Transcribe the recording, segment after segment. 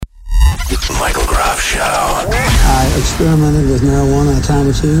Michael Groff Show. I experimented with marijuana a time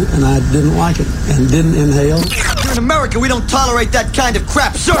or two, and I didn't like it, and didn't inhale. Here in America, we don't tolerate that kind of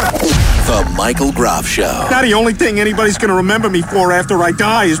crap, sir. The Michael Groff Show. Now the only thing anybody's going to remember me for after I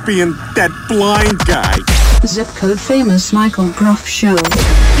die is being that blind guy. Zip Code Famous Michael Groff Show.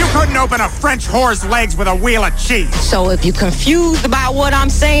 You couldn't open a French whore's legs with a wheel of cheese. So if you're confused about what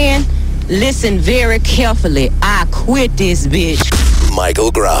I'm saying, listen very carefully. I quit this bitch. Michael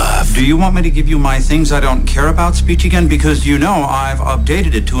Groff. Do you want me to give you my things I don't care about speech again? Because you know I've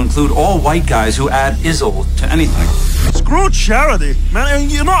updated it to include all white guys who add izzle to anything. Screw charity, man.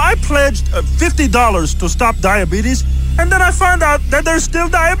 And you know, I pledged $50 to stop diabetes, and then I found out that there's still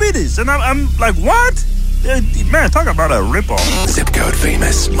diabetes. And I'm like, what? Man, talk about a ripoff. Zip Code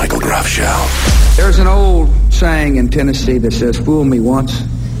Famous Michael Groff Show. There's an old saying in Tennessee that says, fool me once,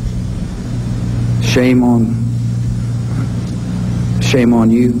 shame on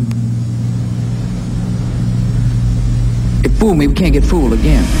you. If fool me, we can't get fooled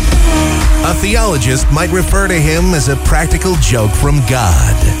again. A theologist might refer to him as a practical joke from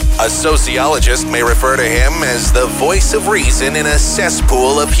God. A sociologist may refer to him as the voice of reason in a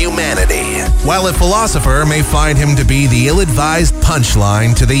cesspool of humanity. While a philosopher may find him to be the ill-advised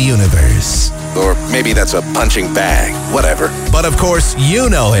punchline to the universe. Or maybe that's a punching bag, whatever. But of course, you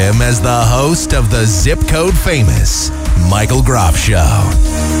know him as the host of the Zip Code Famous Michael Groff Show.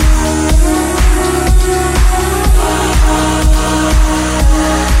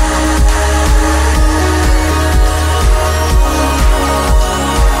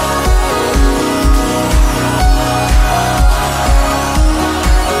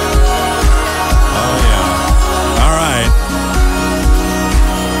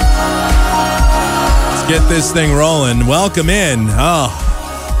 Get this thing rolling. Welcome in. I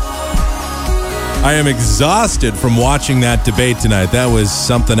am exhausted from watching that debate tonight. That was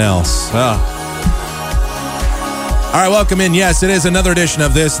something else. All right, welcome in. Yes, it is another edition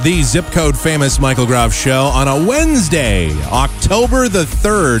of this, the Zip Code Famous Michael Groff Show on a Wednesday, October the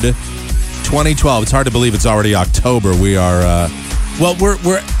 3rd, 2012. It's hard to believe it's already October. We are,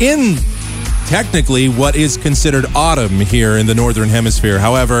 we're in technically what is considered autumn here in the Northern Hemisphere.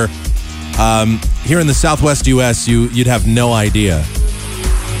 However, here in the Southwest U.S., you'd have no idea.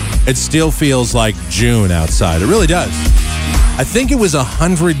 It still feels like June outside. It really does. I think it was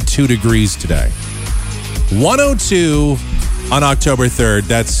 102 degrees today. 102 on October 3rd.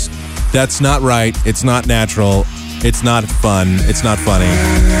 That's not right. It's not natural. It's not fun. It's not funny.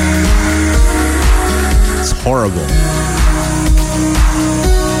 It's horrible.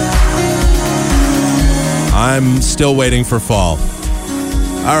 I'm still waiting for fall.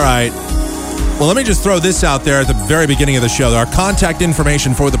 All right. Well, let me just throw this out there at the very beginning of the show. Our contact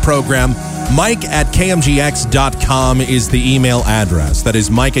information for the program, mike@kmgx.com is the email address. That is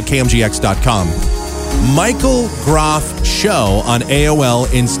mike@kmgx.com. Michael Groff Show on AOL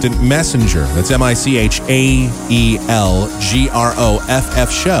Instant Messenger. That's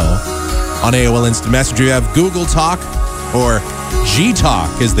MICHAELGROFF Show on AOL Instant Messenger. You have Google Talk, or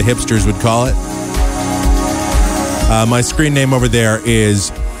G-Talk as the hipsters would call it. My screen name over there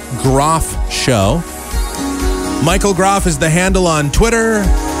is Groff Show. Michael Groff is the handle on Twitter.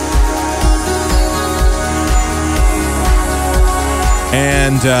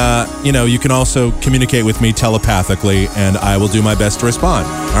 And, you can also communicate with me telepathically, and I will do my best to respond.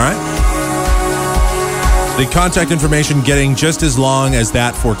 All right? The contact information getting just as long as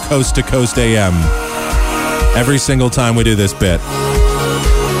that for Coast to Coast AM. Every single time we do this bit.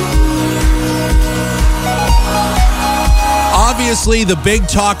 Obviously, the big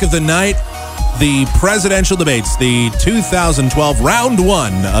talk of the night, the presidential debates. The 2012 round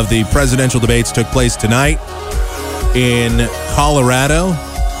one of the presidential debates took place tonight in Colorado.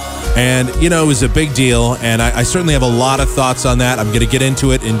 And, it was a big deal, and I certainly have a lot of thoughts on that. I'm going to get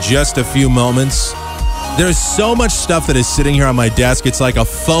into it in just a few moments. There's so much stuff that is sitting here on my desk. It's like a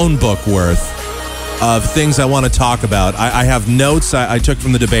phone book worth of things I want to talk about. I have notes I took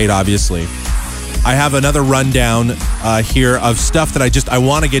from the debate, obviously. I have another rundown here of stuff that I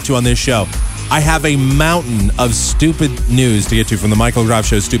want to get to on this show. I have a mountain of stupid news to get to from the Michael Groff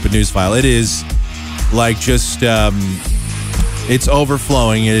Show Stupid News File. It is like just, it's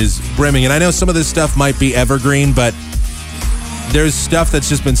overflowing. It is brimming. And I know some of this stuff might be evergreen, but there's stuff that's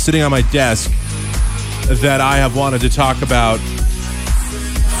just been sitting on my desk that I have wanted to talk about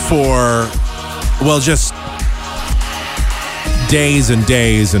for, just days and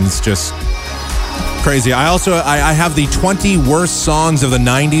days, and it's just crazy. I have the 20 worst songs of the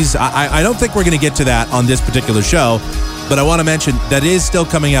 90s. I don't think we're going to get to that on this particular show, but I want to mention that is still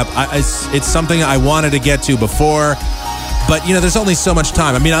coming up. It's something I wanted to get to before. But, there's only so much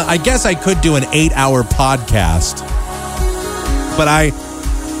time. I mean, I guess I could do an 8-hour podcast, but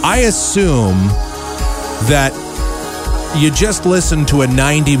I assume that you just listen to a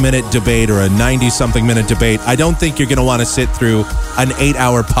 90-minute debate or a 90-something minute debate. I don't think you're going to want to sit through an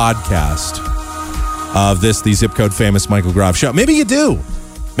 8-hour podcast of the Zip Code Famous Michael Groff Show. Maybe you do.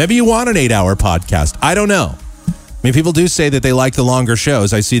 Maybe you want an 8-hour podcast. I don't know. I mean, people do say that they like the longer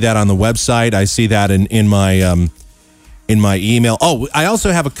shows. I see that on the website. I see that in my email. Oh, I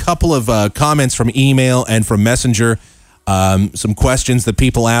also have a couple of comments from email and from Messenger, some questions that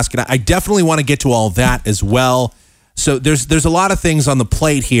people ask, and I definitely want to get to all that as well. So there's a lot of things on the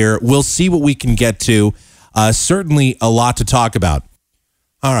plate here. We'll see what we can get to. Certainly a lot to talk about.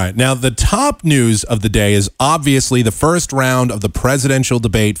 All right. Now, the top news of the day is obviously the first round of the presidential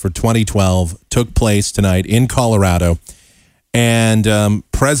debate for 2012 took place tonight in Colorado. And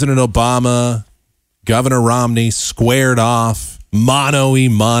President Obama, Governor Romney squared off, mano a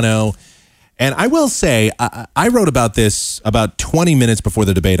mano. And I will say, I wrote about this about 20 minutes before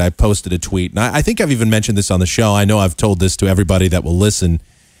the debate. I posted a tweet. And I think I've even mentioned this on the show. I know I've told this to everybody that will listen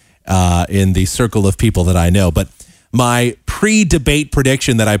in the circle of people that I know. But my pre-debate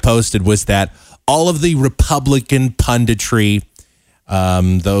prediction that I posted was that all of the Republican punditry,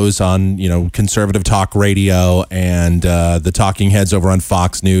 those on conservative talk radio and the talking heads over on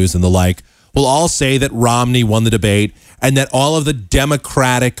Fox News and the like, will all say that Romney won the debate, and that all of the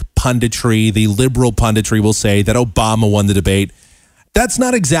Democratic punditry, the liberal punditry, will say that Obama won the debate. That's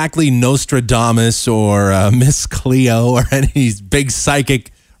not exactly Nostradamus or Miss Cleo or any big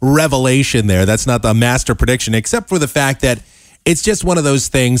psychic revelation there. That's not the master prediction, except for the fact that it's just one of those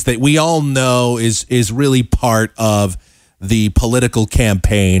things that we all know is really part of the political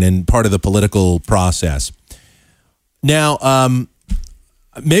campaign and part of the political process. Now,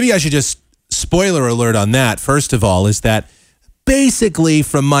 maybe I should just spoiler alert on that. First of all, is that basically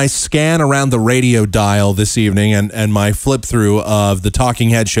from my scan around the radio dial this evening and my flip through of the talking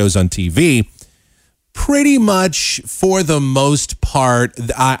head shows on TV, pretty much for the most part,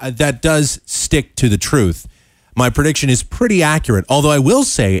 that does stick to the truth. My prediction is pretty accurate. Although I will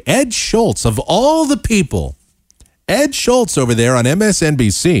say Ed Schultz, of all the people, Ed Schultz over there on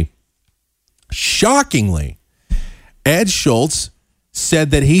MSNBC, shockingly, Ed Schultz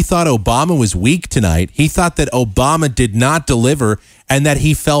said that he thought Obama was weak tonight. He thought that Obama did not deliver and that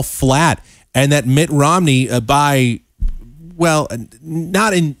he fell flat, and that Mitt Romney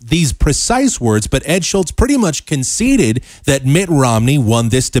not in these precise words, but Ed Schultz pretty much conceded that Mitt Romney won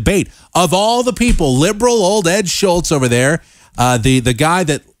this debate. Of all the people, liberal old Ed Schultz over there, the guy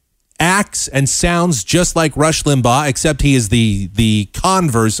that acts and sounds just like Rush Limbaugh, except he is the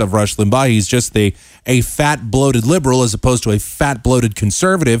converse of Rush Limbaugh. He's just a fat, bloated liberal as opposed to a fat, bloated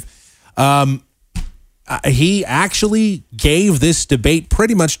conservative. He actually gave this debate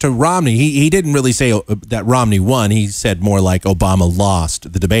pretty much to Romney. He didn't really say that Romney won. He said more like Obama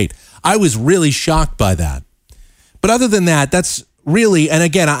lost the debate. I was really shocked by that. But other than that, that's really, and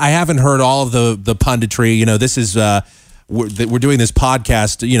again, I haven't heard all of the punditry. This is, we're doing this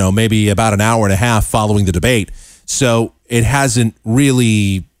podcast, maybe about an hour and a half following the debate. So it hasn't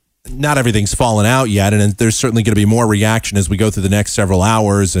really, not everything's fallen out yet. And there's certainly going to be more reaction as we go through the next several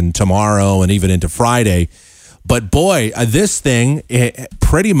hours and tomorrow and even into Friday. But boy, this thing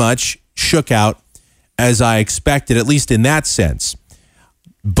pretty much shook out as I expected, at least in that sense.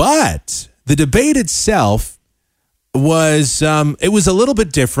 But the debate itself was, it was a little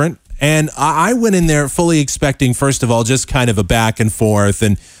bit different. And I went in there fully expecting, first of all, just kind of a back and forth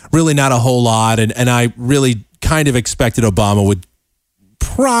and really not a whole lot. And I really kind of expected Obama would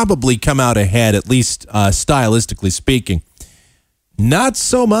probably come out ahead, at least stylistically speaking. Not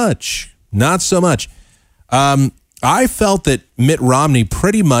so much. Not so much. I felt that Mitt Romney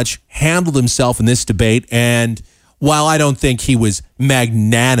pretty much handled himself in this debate. And while I don't think he was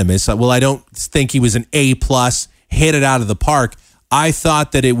magnanimous, I don't think he was an A+, hit it out of the park, I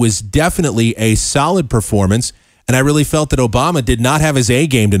thought that it was definitely a solid performance, and I really felt that Obama did not have his A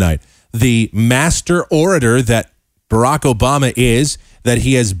game tonight. The master orator that Barack Obama is, that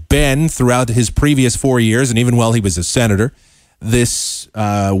he has been throughout his previous 4 years, and even while he was a senator, this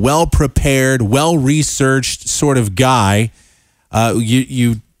well-prepared, well-researched sort of guy,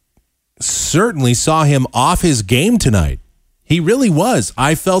 you certainly saw him off his game tonight. He really was.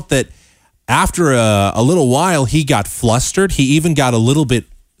 I felt that after a little while, he got flustered. He even got a little bit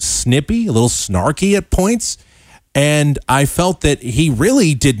snippy, a little snarky at points. And I felt that he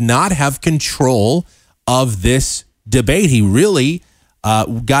really did not have control of this debate. He really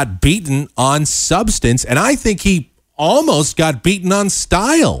got beaten on substance. And I think he almost got beaten on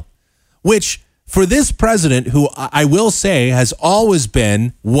style, which for this president, who I will say has always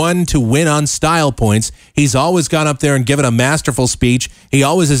been one to win on style points, he's always gone up there and given a masterful speech. He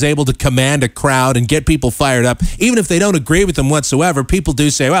always is able to command a crowd and get people fired up. Even if they don't agree with him whatsoever, people do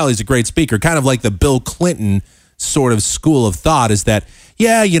say, well, he's a great speaker. Kind of like the Bill Clinton sort of school of thought is that,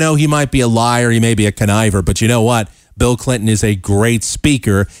 yeah, you know, he might be a liar, he may be a conniver, but you know what? Bill Clinton is a great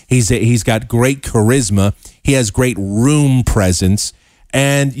speaker. He's got great charisma. He has great room presence.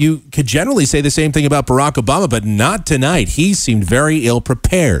 And you could generally say the same thing about Barack Obama, but not tonight. He seemed very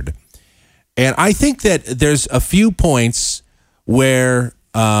ill-prepared. And I think that there's a few points where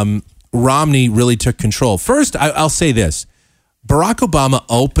Romney really took control. First, I'll say this. Barack Obama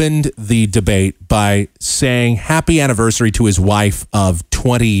opened the debate by saying happy anniversary to his wife of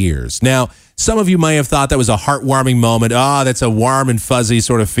 20 years. Now, some of you may have thought that was a heartwarming moment. Oh, that's a warm and fuzzy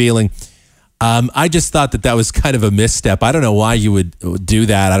sort of feeling. I just thought that was kind of a misstep. I don't know why you would do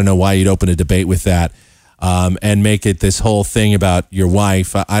that. I don't know why you'd open a debate with that and make it this whole thing about your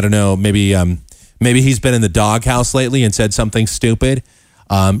wife. I don't know. Maybe he's been in the doghouse lately and said something stupid.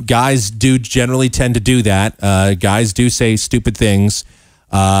 Guys do generally tend to do that. Guys do say stupid things.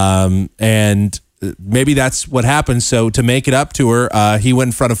 And maybe that's what happened. So to make it up to her, he went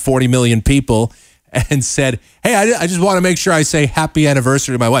in front of 40 million people and said, hey, I just want to make sure I say happy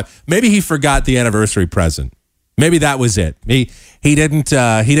anniversary to my wife. Maybe he forgot the anniversary present. Maybe that was it. He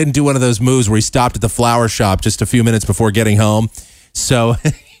didn't do one of those moves where he stopped at the flower shop just a few minutes before getting home. So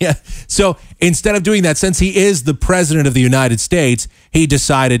yeah. So instead of doing that, since he is the president of the United States, he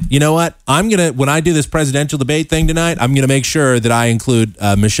decided, you know what? When I do this presidential debate thing tonight, I'm going to make sure that I include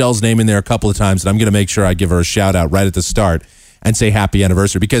Michelle's name in there a couple of times, and I'm going to make sure I give her a shout out right at the start and say happy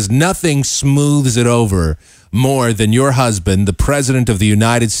anniversary, because nothing smooths it over more than your husband, the president of the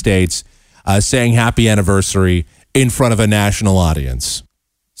United States, saying happy anniversary in front of a national audience.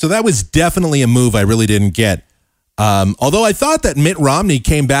 So that was definitely a move I really didn't get. Although I thought that Mitt Romney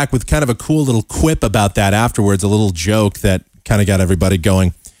came back with kind of a cool little quip about that afterwards, a little joke that kind of got everybody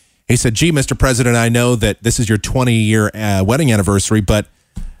going. He said, gee, Mr. President, I know that this is your 20-year wedding anniversary, but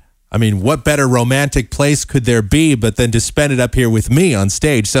I mean, what better romantic place could there be but than to spend it up here with me on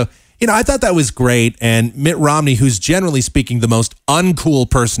stage? So, you know, I thought that was great. And Mitt Romney, who's generally speaking the most uncool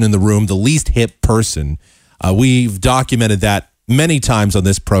person in the room, the least hip person, we've documented that many times on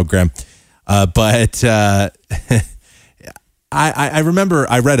this program. But I remember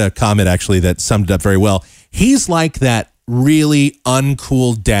I read a comment actually that summed it up very well. He's like that really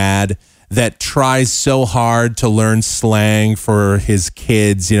uncool dad that tries so hard to learn slang for his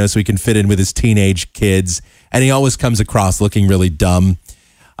kids, you know, so he can fit in with his teenage kids. And he always comes across looking really dumb.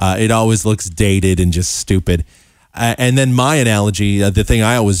 It always looks dated and just stupid. And then my analogy, the thing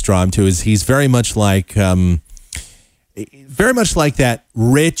I always draw him to is he's very much like that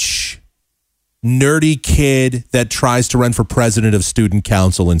rich, nerdy kid that tries to run for president of student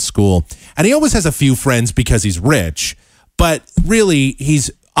council in school. And he always has a few friends because he's rich, but really he's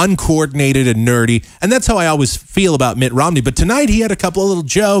uncoordinated and nerdy. And that's how I always feel about Mitt Romney. But tonight he had a couple of little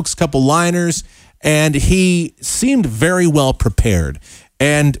jokes, couple liners, and he seemed very well prepared.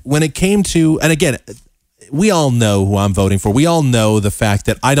 And when it came to, and again, we all know who I'm voting for. We all know the fact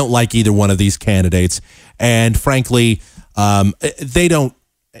that I don't like either one of these candidates. And frankly, they don't,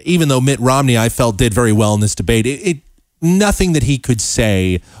 even though Mitt Romney, I felt, did very well in this debate, nothing that he could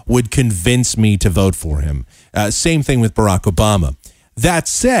say would convince me to vote for him. Same thing with Barack Obama. That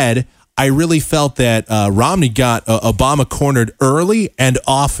said, I really felt that Romney got Obama cornered early and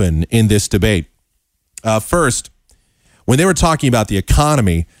often in this debate. First, when they were talking about the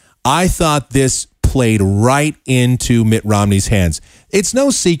economy, I thought this played right into Mitt Romney's hands. It's no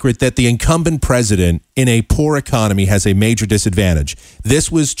secret that the incumbent president in a poor economy has a major disadvantage.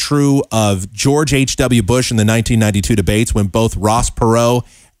 This was true of George H.W. Bush in the 1992 debates when both Ross Perot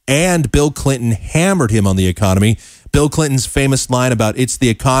and Bill Clinton hammered him on the economy. Bill Clinton's famous line about "it's the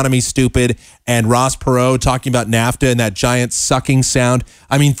economy, stupid," and Ross Perot talking about NAFTA and that giant sucking sound.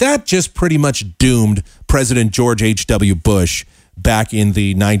 I mean, that just pretty much doomed President George H.W. Bush back in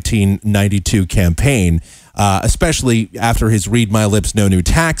the 1992 campaign, especially after his read my lips, no new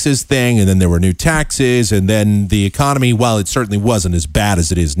taxes thing. And then there were new taxes. And then the economy, while it certainly wasn't as bad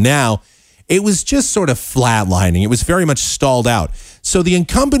as it is now, it was just sort of flatlining. It was very much stalled out. So the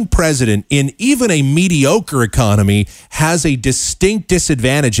incumbent president in even a mediocre economy has a distinct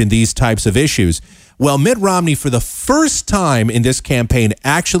disadvantage in these types of issues. Well, Mitt Romney, for the first time in this campaign,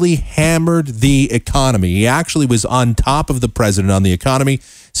 actually hammered the economy. He actually was on top of the president on the economy,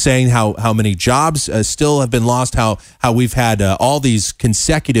 saying how many jobs still have been lost, how we've had all these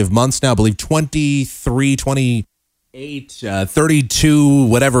consecutive months now, I believe 23, 20, 32,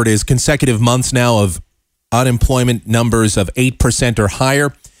 whatever it is, consecutive months now of unemployment numbers of 8% or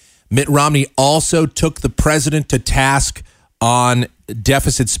higher. Mitt Romney also took the president to task on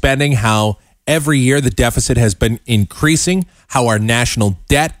deficit spending, how every year the deficit has been increasing, how our national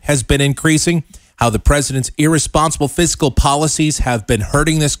debt has been increasing, how the president's irresponsible fiscal policies have been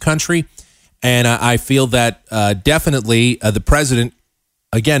hurting this country. And I feel that definitely the president,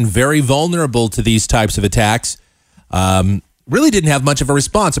 again, very vulnerable to these types of attacks, really didn't have much of a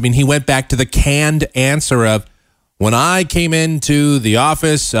response. I mean, he went back to the canned answer of, when I came into the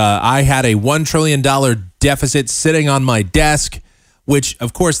office, I had a $1 trillion deficit sitting on my desk, which,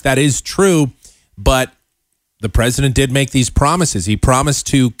 of course, that is true. But the president did make these promises. He promised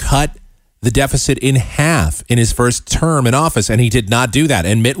to cut the deficit in half in his first term in office, and he did not do that.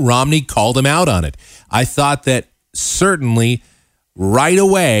 And Mitt Romney called him out on it. I thought that certainly right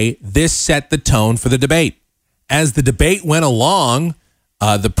away, this set the tone for the debate. As the debate went along,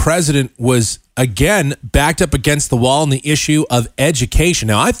 the president was again backed up against the wall on the issue of education.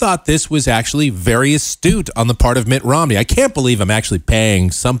 Now, I thought this was actually very astute on the part of Mitt Romney. I can't believe I'm actually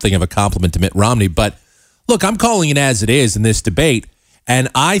paying something of a compliment to Mitt Romney, but look, I'm calling it as it is in this debate, and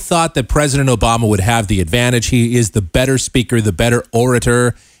I thought that President Obama would have the advantage. He is the better speaker, the better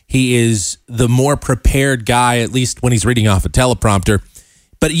orator. He is the more prepared guy, at least when he's reading off a teleprompter.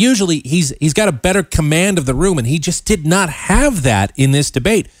 But usually he's got a better command of the room, and he just did not have that in this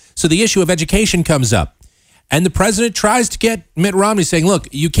debate. So the issue of education comes up. And the president tries to get Mitt Romney saying, look,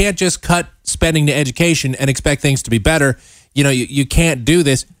 you can't just cut spending to education and expect things to be better. You know, you can't do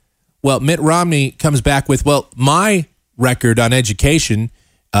this. Well, Mitt Romney comes back with, well, my record on education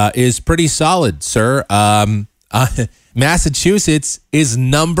is pretty solid, sir. Massachusetts is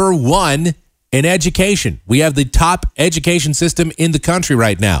number one in education. We have the top education system in the country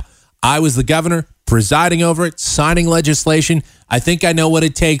right now. I was the governor, presiding over it, signing legislation. I think I know what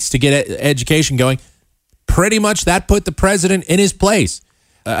it takes to get education going. Pretty much that put the president in his place.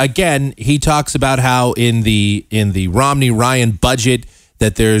 Again, he talks about how in the Romney-Ryan budget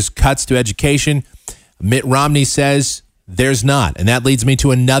that there's cuts to education. Mitt Romney says there's not. And that leads me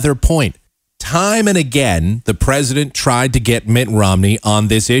to another point. Time and again, the president tried to get Mitt Romney on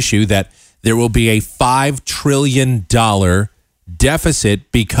this issue that there will be a $5 trillion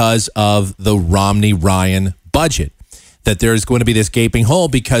deficit because of the Romney-Ryan budget, that there's going to be this gaping hole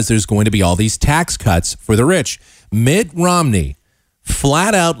because there's going to be all these tax cuts for the rich. Mitt Romney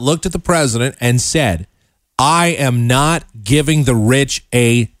flat out looked at the president and said, I am not giving the rich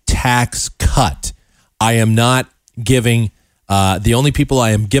a tax cut. I am not giving, the only people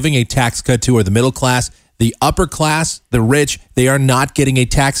I am giving a tax cut to are the middle class, the upper class, the rich. They are not getting a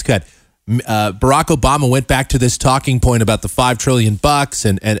tax cut. Barack Obama went back to this talking point about the $5 trillion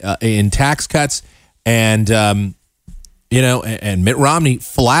and in tax cuts, and and Mitt Romney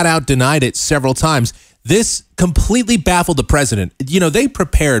flat out denied it several times. This completely baffled the president. They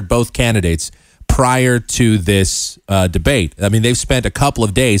prepared both candidates prior to this debate. I mean, they've spent a couple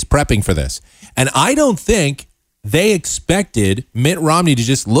of days prepping for this, and I don't think they expected Mitt Romney to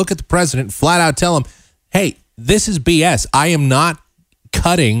just look at the president and flat out tell him, "Hey, this is BS. I am not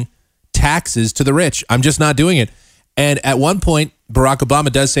cutting taxes to the rich. I'm just not doing it." And at one point, Barack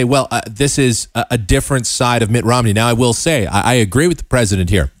Obama does say, well, this is a different side of Mitt Romney. Now, I will say, I agree with the president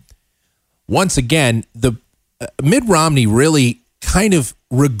here. Once again, the Mitt Romney really kind of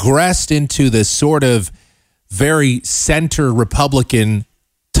regressed into the sort of very center Republican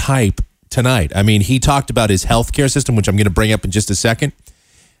type tonight. I mean, he talked about his healthcare system, which I'm going to bring up in just a second.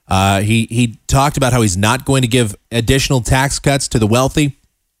 He talked about how he's not going to give additional tax cuts to the wealthy.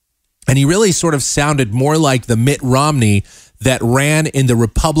 And he really sort of sounded more like the Mitt Romney that ran in the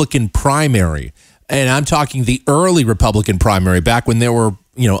Republican primary. And I'm talking the early Republican primary, back when there were,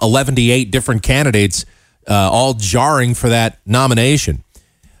 11 to 8 different candidates all jarring for that nomination.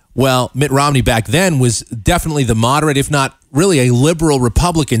 Well, Mitt Romney back then was definitely the moderate, if not really a liberal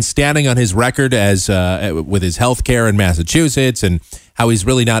Republican, standing on his record as with his health care in Massachusetts, and how he's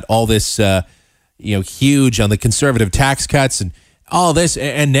really not all this, huge on the conservative tax cuts and all this.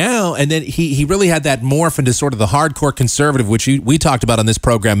 And then he really had that morph into sort of the hardcore conservative, which we talked about on this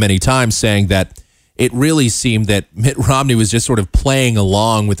program many times, saying that it really seemed that Mitt Romney was just sort of playing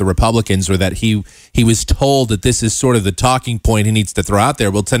along with the Republicans, or that he was told that this is sort of the talking point he needs to throw out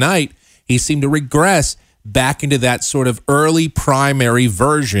there. Well, tonight, he seemed to regress back into that sort of early primary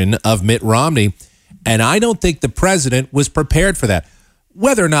version of Mitt Romney. And I don't think the president was prepared for that.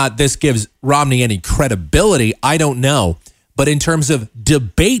 Whether or not this gives Romney any credibility, I don't know. But in terms of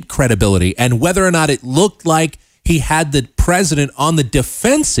debate credibility and whether or not it looked like he had the president on the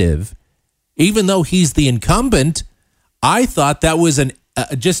defensive, even though he's the incumbent, I thought that was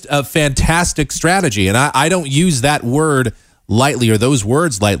just a fantastic strategy. And I don't use that word lightly or those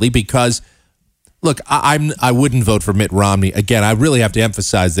words lightly because, look, I wouldn't vote for Mitt Romney. Again, I really have to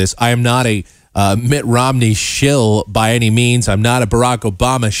emphasize this. I am not a Mitt Romney shill by any means. I'm not a Barack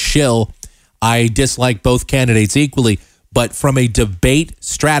Obama shill. I dislike both candidates equally. But from a debate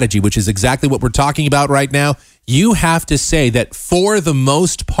strategy, which is exactly what we're talking about right now, you have to say that for the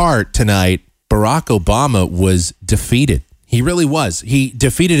most part tonight, Barack Obama was defeated. He really was. He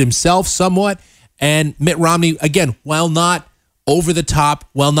defeated himself somewhat. And Mitt Romney, again, while not over the top,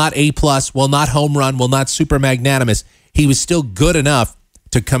 while not A+, while not home run, while not super magnanimous, he was still good enough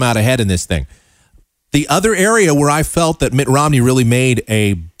to come out ahead in this thing. The other area where I felt that Mitt Romney really made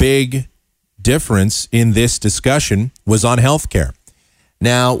a big difference in this discussion was on healthcare.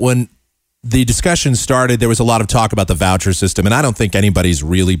 Now, when the discussion started, there was a lot of talk about the voucher system, and I don't think anybody's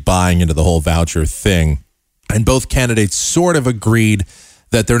really buying into the whole voucher thing. And both candidates sort of agreed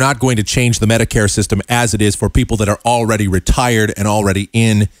that they're not going to change the Medicare system as it is for people that are already retired and already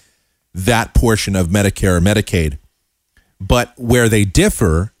in that portion of Medicare or Medicaid. But where they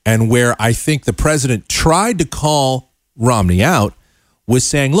differ, and where I think the president tried to call Romney out, was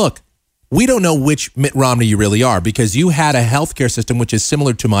saying, look, we don't know which Mitt Romney you really are, because you had a healthcare system which is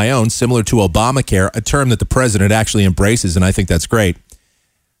similar to my own, similar to Obamacare, a term that the president actually embraces, and I think that's great.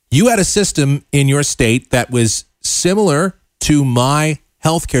 You had a system in your state that was similar to my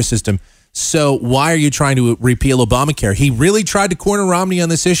healthcare system. So why are you trying to repeal Obamacare? He really tried to corner Romney on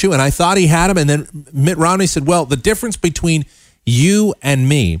this issue, and I thought he had him. And then Mitt Romney said, well, the difference between you and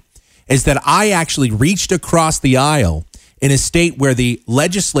me is that I actually reached across the aisle in a state where the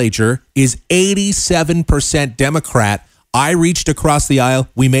legislature is 87% Democrat. I reached across the aisle.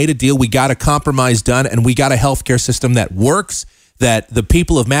 We made a deal. We got a compromise done, and we got a healthcare system that works, that the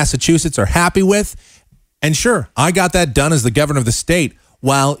people of Massachusetts are happy with. And sure, I got that done as the governor of the state.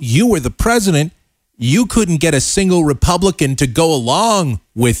 While you were the president, you couldn't get a single Republican to go along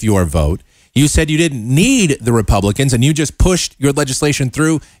with your vote. You said you didn't need the Republicans, and you just pushed your legislation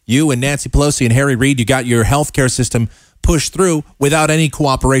through. You and Nancy Pelosi and Harry Reid, you got your healthcare system pushed through without any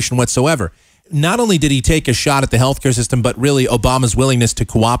cooperation whatsoever. Not only did he take a shot at the healthcare system, but really Obama's willingness to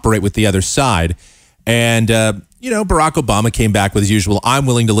cooperate with the other side. And, Barack Obama came back with his usual, I'm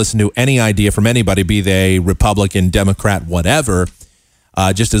willing to listen to any idea from anybody, be they Republican, Democrat, whatever,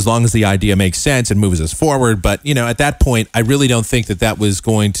 just as long as the idea makes sense and moves us forward. But, at that point, I really don't think that was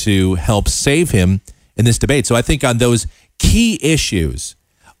going to help save him in this debate. So I think on those key issues,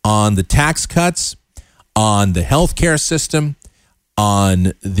 on the tax cuts, on the healthcare system,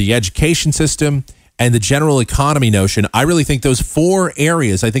 on the education system, and the general economy notion, I really think those four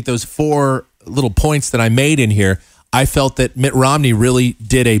areas, I think those four little points that I made in here, I felt that Mitt Romney really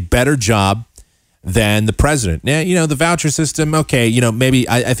did a better job than the president. Now, the voucher system, okay, maybe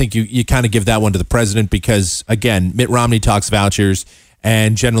I think you kind of give that one to the president because, again, Mitt Romney talks vouchers,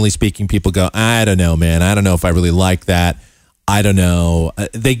 and generally speaking, people go, I don't know, man. I don't know if I really like that. I don't know.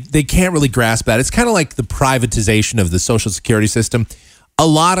 They can't really grasp that. It's kind of like the privatization of the Social Security system. A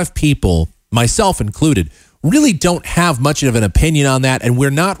lot of people, myself included, really don't have much of an opinion on that, and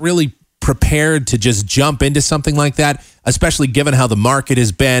we're not really prepared to just jump into something like that, especially given how the market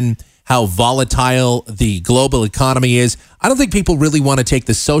has been, how volatile the global economy is. I don't think people really want to take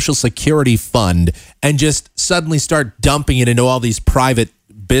the Social Security fund and just suddenly start dumping it into all these private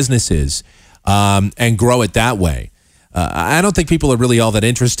businesses and grow it that way. I don't think people are really all that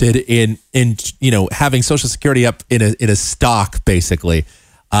interested in having Social Security up in a stock, basically.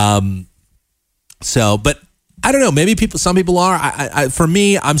 But I don't know. Maybe some people are. For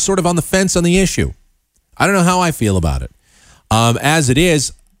me, I'm sort of on the fence on the issue. I don't know how I feel about it. As it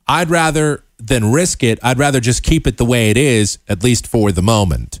is, I'd rather than risk it. I'd rather just keep it the way it is, at least for the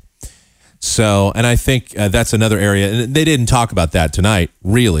moment. So, and I think that's another area. And they didn't talk about that tonight,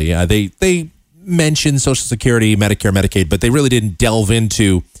 really. They mentioned Social Security, Medicare, Medicaid, but they really didn't delve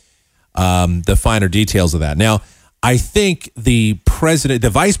into the finer details of that. Now, I think the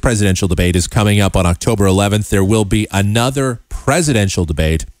vice presidential debate is coming up on October 11th. There will be another presidential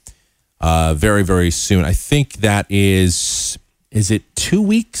debate very, very soon. I think that is it 2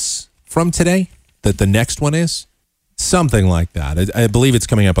 weeks from today that the next one is? Something like that. I believe it's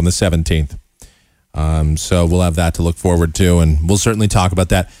coming up on the 17th. So we'll have that to look forward to, and we'll certainly talk about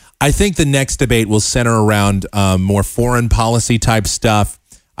that. I think the next debate will center around more foreign policy type stuff.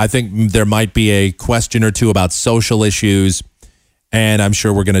 I think there might be a question or two about social issues, and I'm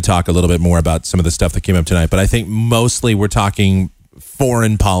sure we're going to talk a little bit more about some of the stuff that came up tonight. But I think mostly we're talking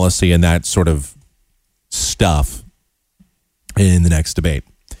foreign policy and that sort of stuff in the next debate.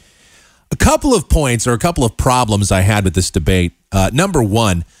 A couple of points or a couple of problems I had with this debate. Number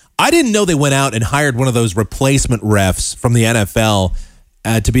one, I didn't know they went out and hired one of those replacement refs from the NFL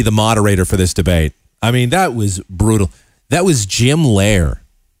to be the moderator for this debate. I mean, that was brutal. That was Jim Lehrer.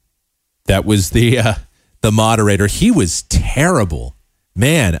 That was the moderator. He was terrible.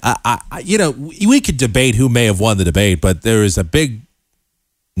 Man, we could debate who may have won the debate, but there is a big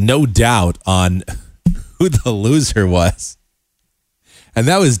no doubt on who the loser was. And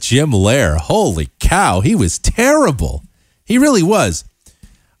that was Jim Lehrer. Holy cow, he was terrible. He really was.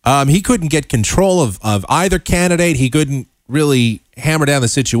 He couldn't get control of either candidate. He couldn't really hammer down the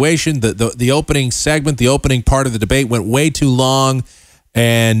situation. The opening segment, the opening part of the debate went way too long,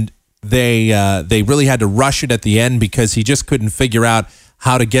 and they really had to rush it at the end because he just couldn't figure out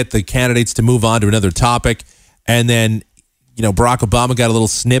how to get the candidates to move on to another topic. And then, Barack Obama got a little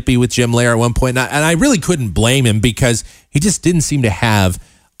snippy with Jim Lehrer at one point, and I really couldn't blame him because he just didn't seem to have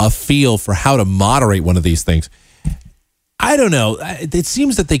a feel for how to moderate one of these things. I don't know. It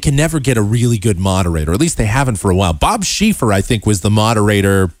seems that they can never get a really good moderator. At least they haven't for a while. Bob Schieffer, I think, was the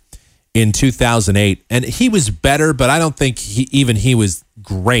moderator in 2008, and he was better, but I don't think he was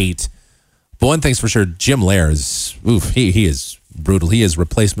great. But one thing's for sure, Jim Lehrer is, he is brutal. He is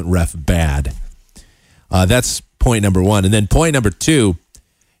replacement ref bad. That's point number one. And then point number two,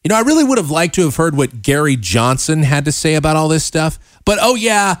 I really would have liked to have heard what Gary Johnson had to say about all this stuff. But,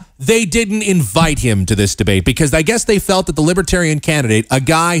 they didn't invite him to this debate because I guess they felt that the Libertarian candidate, a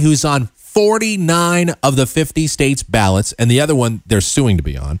guy who's on 49 of the 50 states ballots, and the other one they're suing to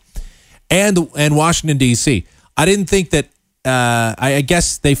be on, and Washington, D.C., I didn't think that, I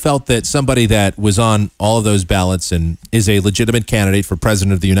guess they felt that somebody that was on all of those ballots and is a legitimate candidate for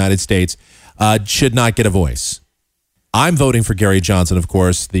president of the United States should not get a voice. I'm voting for Gary Johnson, of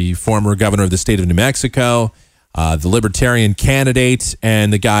course, the former governor of the state of New Mexico, the Libertarian candidate,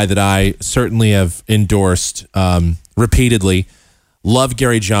 and the guy that I certainly have endorsed repeatedly. Love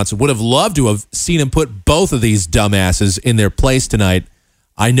Gary Johnson. Would have loved to have seen him put both of these dumbasses in their place tonight.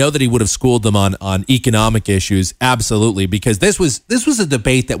 I know that he would have schooled them on economic issues, absolutely, because this was a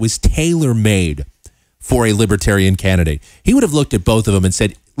debate that was tailor-made for a Libertarian candidate. He would have looked at both of them and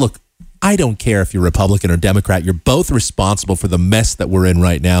said, look, I don't care if you're Republican or Democrat. You're both responsible for the mess that we're in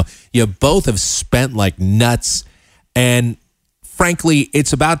right now. You both have spent like nuts. And frankly,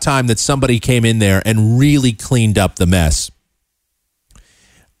 it's about time that somebody came in there and really cleaned up the mess.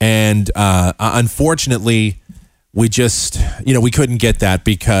 And unfortunately, we just, we couldn't get that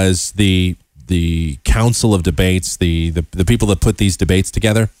because the Council of Debates, the people that put these debates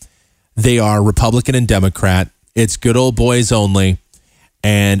together, they are Republican and Democrat. It's good old boys only.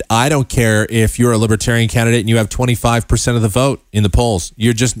 And I don't care if you're a Libertarian candidate and you have 25% of the vote in the polls.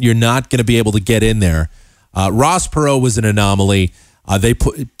 You're not going to be able to get in there. Ross Perot was an anomaly. They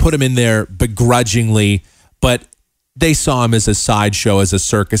put him in there begrudgingly, but they saw him as a sideshow, as a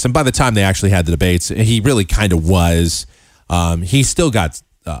circus. And by the time they actually had the debates, he really kind of was. He still got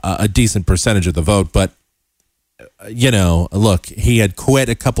a decent percentage of the vote, but look, he had quit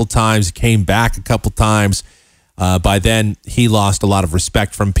a couple times, came back a couple times. By then, he lost a lot of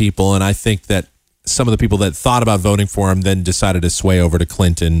respect from people, and I think that some of the people that thought about voting for him then decided to sway over to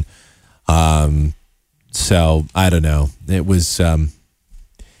Clinton. So I don't know. It was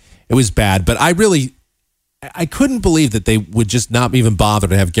bad, but I couldn't believe that they would just not even bother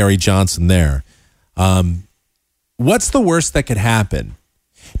to have Gary Johnson there. What's the worst that could happen?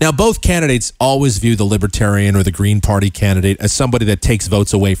 Now, both candidates always view the Libertarian or the Green Party candidate as somebody that takes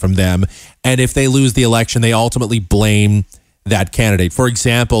votes away from them. And if they lose the election, they ultimately blame that candidate. For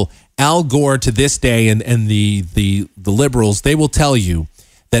example, Al Gore to this day and the liberals, they will tell you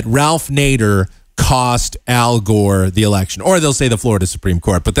that Ralph Nader cost Al Gore the election. Or they'll say the Florida Supreme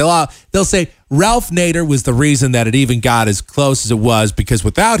Court. But they'll say Ralph Nader was the reason that it even got as close as it was, because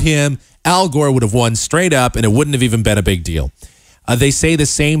without him, Al Gore would have won straight up and it wouldn't have even been a big deal. They say the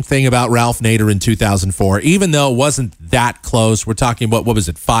same thing about Ralph Nader in 2004, even though it wasn't that close. We're talking about, what was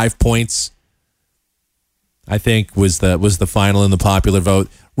it, 5 points? I think was the final in the popular vote.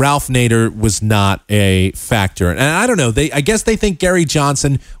 Ralph Nader was not a factor. And I don't know, I guess they think Gary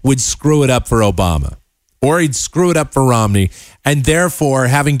Johnson would screw it up for Obama, or he'd screw it up for Romney, and therefore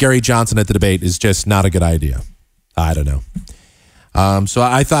having Gary Johnson at the debate is just not a good idea. I don't know. So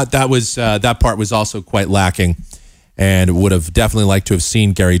I thought that part was also quite lacking. And would have definitely liked to have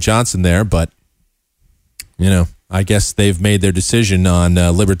seen Gary Johnson there, but, I guess they've made their decision on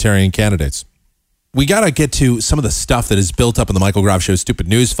Libertarian candidates. We got to get to some of the stuff that is built up in the Michael Groff Show Stupid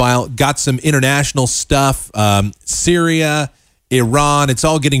News File. Got some international stuff, Syria, Iran. It's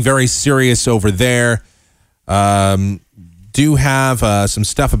all getting very serious over there. do have some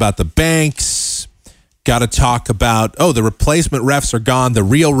stuff about the banks. Got to talk about, the replacement refs are gone. The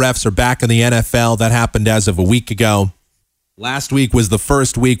real refs are back in the NFL. That happened as of a week ago. Last week was the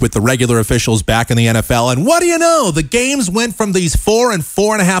first week with the regular officials back in the NFL. And what do you know? The games went from these 4 and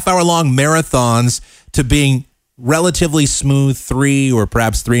 4.5 hour long marathons to being relatively smooth 3 or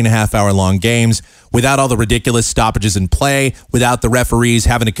perhaps 3.5 hour long games without all the ridiculous stoppages in play, without the referees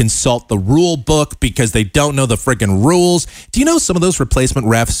having to consult the rule book because they don't know the friggin' rules. Do you know some of those replacement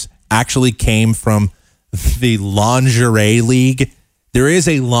refs actually came from the lingerie league? There is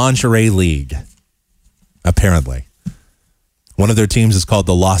a lingerie league, apparently. One of their teams is called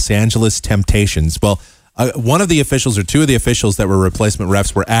the Los Angeles Temptations. Well, one of the officials or two of the officials that were replacement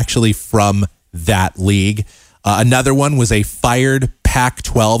refs were actually from that league. Another one was a fired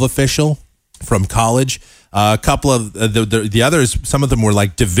Pac-12 official from college. A couple of the others, some of them were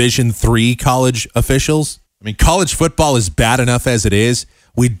like Division III college officials. I mean, college football is bad enough as it is.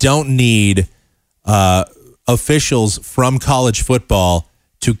 We don't need officials from college football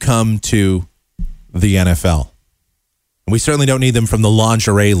to come to the NFL. And we certainly don't need them from the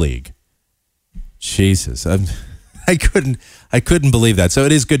lingerie league. Jesus, I couldn't believe that. So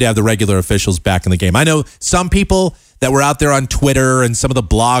it is good to have the regular officials back in the game. I know some people that were out there on Twitter and some of the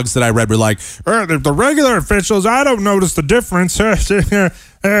blogs that I read were like, the regular officials, I don't notice the difference.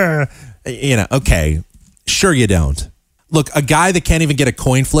 Okay, sure you don't. Look, a guy that can't even get a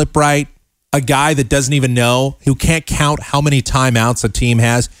coin flip right, a guy that doesn't even know, who can't count how many timeouts a team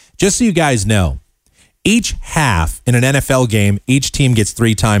has, just so you guys know, each half in an NFL game, each team gets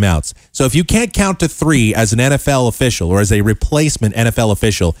 3 timeouts. So if you can't count to 3 as an NFL official or as a replacement NFL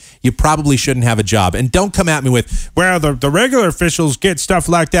official, you probably shouldn't have a job. And don't come at me with, well, the regular officials get stuff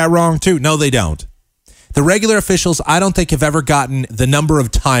like that wrong too. No, they don't. The regular officials, I don't think, have ever gotten the number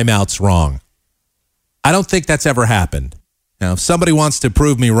of timeouts wrong. I don't think that's ever happened. Now, if somebody wants to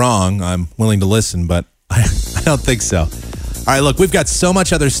prove me wrong, I'm willing to listen, but I don't think so. All right, look, we've got so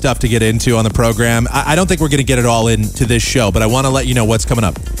much other stuff to get into on the program. I don't think we're going to get it all into this show, but I want to let you know what's coming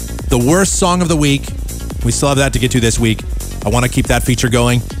up. The worst song of the week. We still have that to get to this week. I want to keep that feature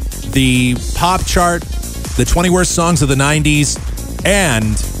going. The pop chart, the 20 worst songs of the 90s,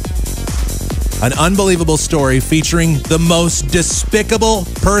 and an unbelievable story featuring the most despicable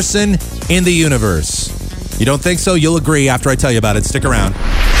person in the universe. You don't think so? You'll agree after I tell you about it. Stick around.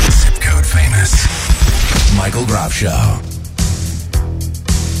 Zip Code Famous. Michael Groff Show.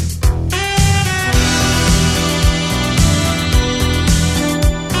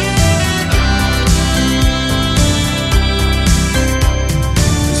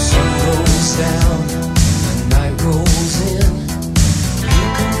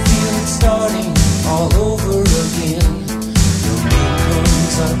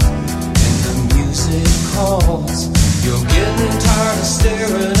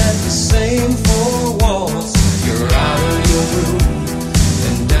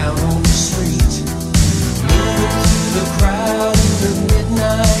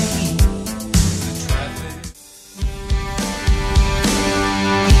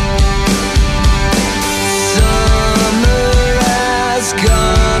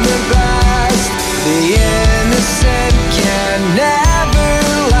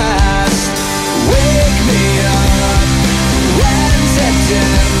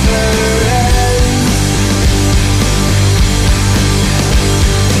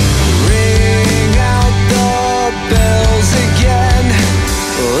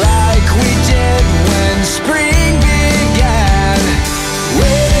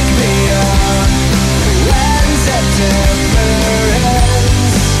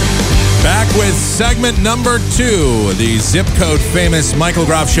 Segment number 2, the Zip Code Famous Michael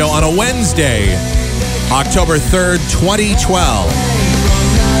Groff Show on a Wednesday, October 3rd, 2012.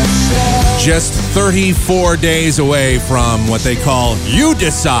 Just 34 days away from what they call You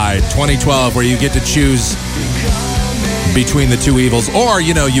Decide 2012, where you get to choose between the two evils. Or,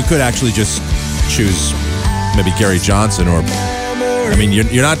 you could actually just choose maybe Gary Johnson or,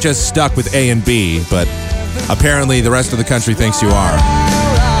 you're not just stuck with A and B, but apparently the rest of the country thinks you are.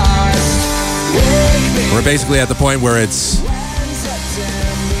 We're basically at the point where it's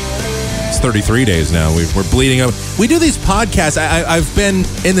 33 days now. We're bleeding up. We do these podcasts. I've been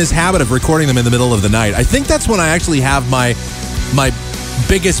in this habit of recording them in the middle of the night. I think that's when I actually have my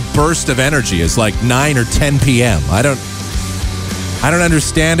biggest burst of energy is like 9 or 10 p.m. I don't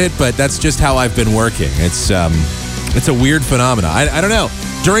understand it, but that's just how I've been working. It's a weird phenomenon. I don't know.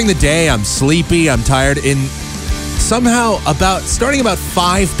 During the day, I'm sleepy. I'm tired. Somehow, starting about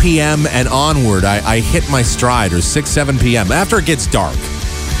 5 p.m. and onward, I hit my stride, or 6, 7 p.m. after it gets dark,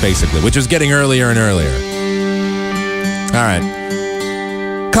 basically, which is getting earlier and earlier. All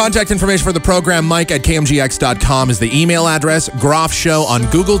right. Contact information for the program, Mike at KMGX.com is the email address. Groff Show on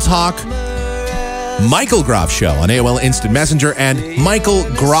Google Talk. Michael Groff Show on AOL Instant Messenger. And Michael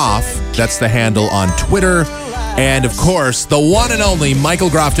Groff, that's the handle on Twitter. And, of course, the one and only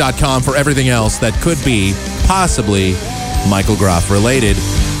michaelgroff.com for everything else that could be possibly Michael Groff related.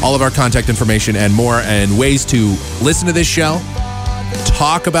 All of our contact information and more, and ways to listen to this show,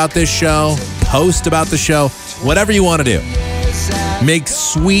 talk about this show, post about the show, whatever you want to do. Make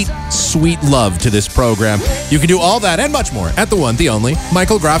sweet, sweet love to this program. You can do all that and much more at the one, the only,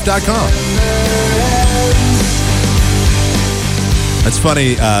 michaelgroff.com. That's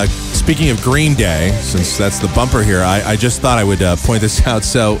funny. Speaking of Green Day, since that's the bumper here, I just thought I would point this out.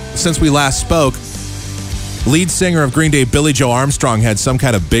 So, since we last spoke, lead singer of Green Day, Billy Joe Armstrong, had some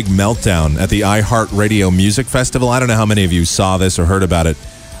kind of big meltdown at the iHeartRadio Music Festival. I don't know how many of you saw this or heard about it.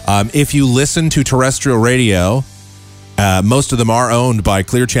 If you listen to terrestrial radio, most of them are owned by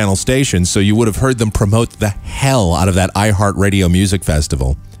Clear Channel stations, so you would have heard them promote the hell out of that iHeartRadio Music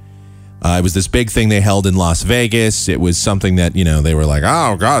Festival. It was this big thing they held in Las Vegas. It was something that, you know, they were like,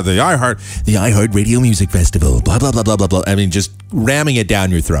 oh, God, the iHeartRadio Music Festival, blah, blah, blah, blah, blah, blah. I mean, just ramming it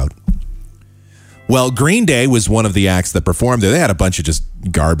down your throat. Well, Green Day was one of the acts that performed there. They had a bunch of just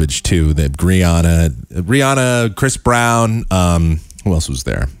garbage, too. They had Rihanna, Chris Brown. Who else was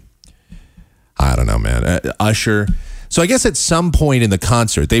there? I don't know, man. Usher. So I guess at some point in the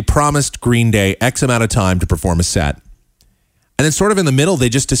concert, they promised Green Day X amount of time to perform a set. And then sort of in the middle, they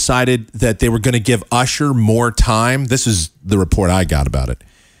just decided that they were going to give Usher more time. This is the report I got about it.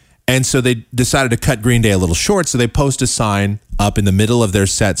 And so they decided to cut Green Day a little short. So they post a sign up in the middle of their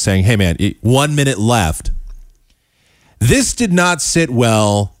set saying, hey, man, 1 minute left. This did not sit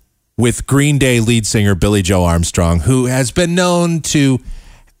well with Green Day lead singer Billy Joe Armstrong, who has been known to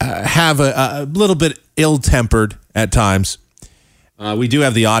have a little bit ill-tempered at times. We do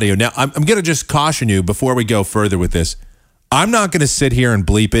have the audio. Now, I'm going to just caution you before we go further with this. I'm not going to sit here and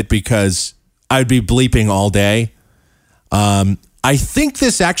bleep it because I'd be bleeping all day. I think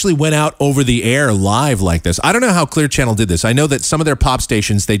this actually went out over the air live like this. I don't know how Clear Channel did this. I know that some of their pop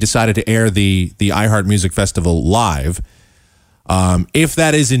stations, they decided to air the iHeart Music Festival live. If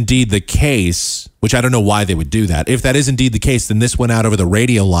that is indeed the case, which I don't know why they would do that. If that is indeed the case, then this went out over the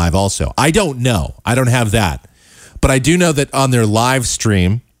radio live also. I don't know. I don't have that. But I do know that on their live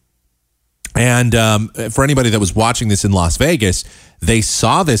stream, and for anybody that was watching this in Las Vegas, they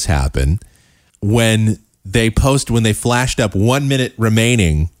saw this happen when they flashed up 1 minute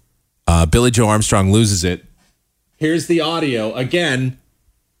remaining. Billy Joe Armstrong loses it. Here's the audio. Again,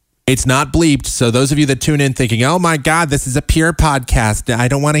 it's not bleeped. So those of you that tune in thinking, oh my God, this is a pure podcast. I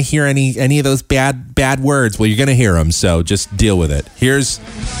don't want to hear any of those bad words. Well, you're going to hear them. So just deal with it. Here's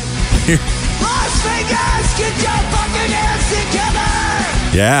Las Vegas, get your fucking hands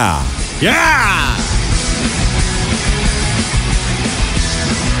together! Yeah. Yeah!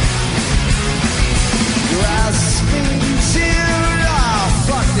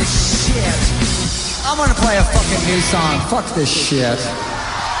 Fuck this shit. I'm gonna play a fucking new song. Fuck this shit.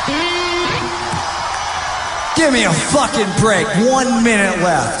 Give me a fucking break. 1 minute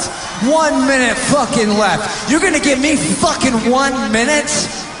left. 1 minute fucking left. You're gonna give me fucking 1 minute?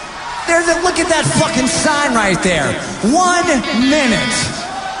 Look at that fucking sign right there. 1 minute.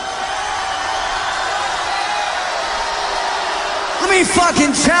 Let me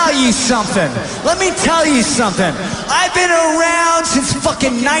fucking tell you something. Let me tell you something. I've been around since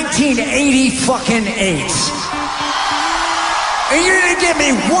fucking 1980 fucking 8. And you're gonna give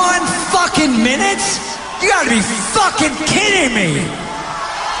me 1 fucking minute? You gotta be fucking kidding me.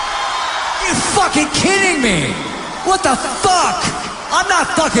 You're fucking kidding me. What the fuck? I'm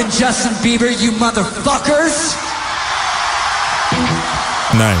not fucking Justin Bieber, you motherfuckers.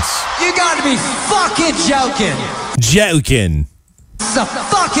 Nice. You gotta be fucking joking. Joking. It's a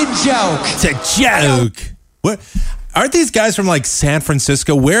fucking joke. It's a joke. What? Aren't these guys from like San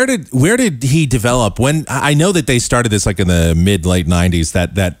Francisco? Where did he develop? When I know that they started this like in the late 90s.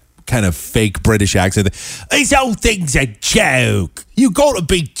 That kind of fake British accent. This whole thing's a joke. You got to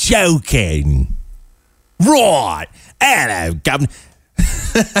be joking, right? Hello, governor.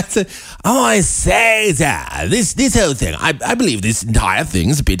 I say that this whole thing. I believe this entire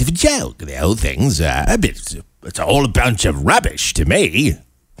thing's a bit of a joke. The whole thing's a bit. It's all a bunch of rubbish to me.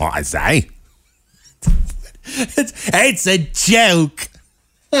 I say. It's a joke.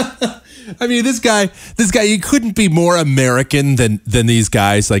 I mean, this guy, you couldn't be more American than these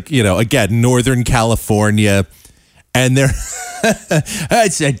guys. Like, you know, again, Northern California, and they're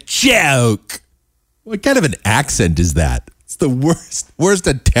it's a joke. What kind of an accent is that? It's the worst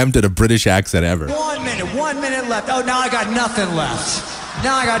attempt at a British accent ever. 1 minute, 1 1 minute left. Oh, now I got nothing left.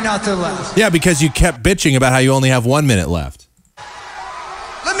 Now I got nothing left. Yeah, because you kept bitching about how you only have 1 minute left.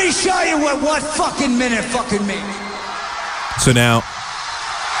 Let me show you what 1 fucking minute fucking means. So now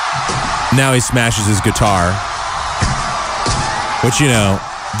he smashes his guitar. Which, you know,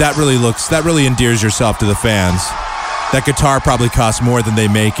 that really endears yourself to the fans. That guitar probably costs more than they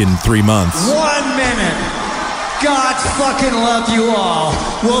make in 3 months. 1 minute. God fucking love you all.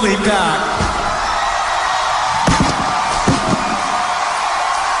 We'll be back.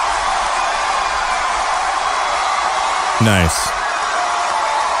 Nice.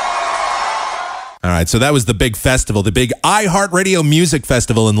 All right, so that was the big festival, the big iHeartRadio Music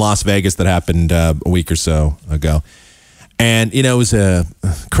Festival in Las Vegas that happened a week or so ago. And, you know, it was a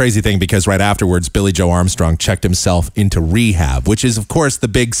crazy thing because right afterwards, Billy Joe Armstrong checked himself into rehab, which is, of course, the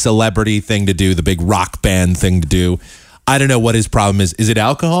big celebrity thing to do, the big rock band thing to do. I don't know what his problem is. Is it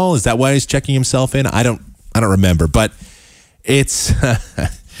alcohol? Is that why he's checking himself in? I don't remember, but it's,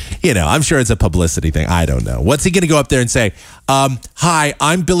 you know, I'm sure it's a publicity thing. I don't know. What's he going to go up there and say? Hi,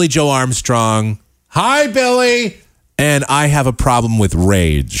 I'm Billy Joe Armstrong. Hi, Billy. And I have a problem with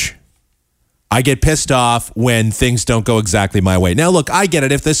rage. I get pissed off when things don't go exactly my way. Now, look, I get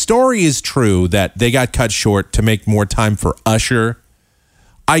it. If the story is true that they got cut short to make more time for Usher,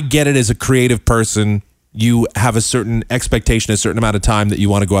 I get it as a creative person. You have a certain expectation, a certain amount of time that you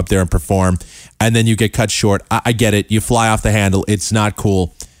want to go up there and perform, and then you get cut short. I get it. You fly off the handle. It's not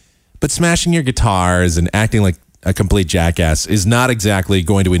cool. But smashing your guitars and acting like a complete jackass is not exactly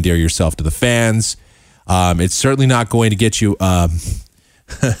going to endear yourself to the fans. It's certainly not going to get you...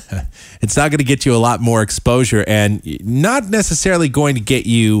 it's not going to get you a lot more exposure and not necessarily going to get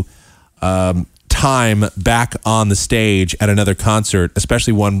you time back on the stage at another concert,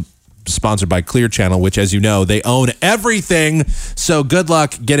 especially one sponsored by Clear Channel, which, as you know, they own everything. So good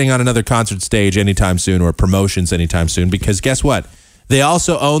luck getting on another concert stage anytime soon or promotions anytime soon, because guess what? They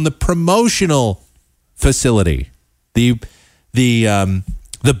also own the promotional facility, the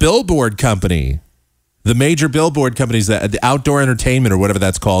billboard company. The major billboard companies, the outdoor entertainment or whatever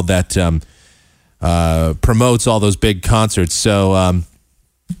that's called, that promotes all those big concerts. So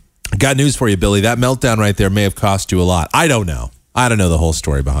got news for you, Billy. That meltdown right there may have cost you a lot. I don't know. I don't know the whole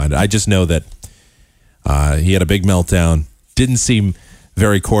story behind it. I just know that he had a big meltdown. Didn't seem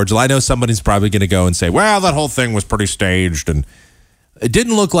very cordial. I know somebody's probably going to go and say, well, that whole thing was pretty staged. And it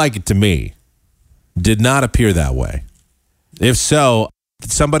didn't look like it to me. Did not appear that way. If so...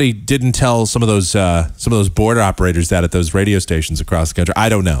 somebody didn't tell some of those border operators that at those radio stations across the country. I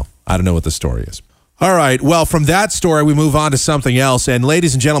don't know. I don't know what the story is. All right. Well, from that story, we move on to something else. And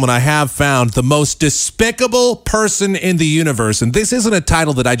ladies and gentlemen, I have found the most despicable person in the universe. And this isn't a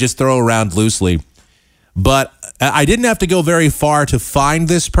title that I just throw around loosely, but I didn't have to go very far to find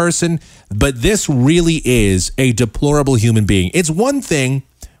this person. But this really is a deplorable human being. It's one thing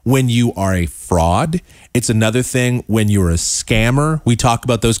when you are a fraud. It's another thing when you're a scammer. We talk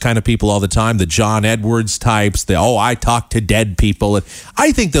about those kind of people all the time, the John Edwards types, I talk to dead people.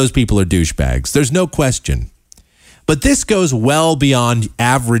 I think those people are douchebags. There's no question. But this goes well beyond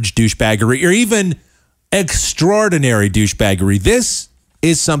average douchebaggery or even extraordinary douchebaggery. This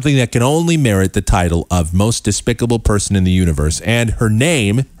is something that can only merit the title of most despicable person in the universe. And her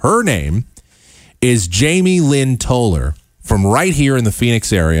name is Jamie Lynn Toller from right here in the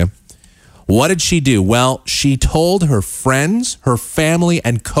Phoenix area. What did she do? Well, she told her friends, her family,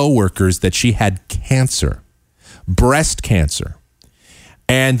 and coworkers that she had cancer, breast cancer,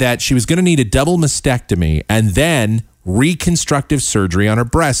 and that she was going to need a double mastectomy and then reconstructive surgery on her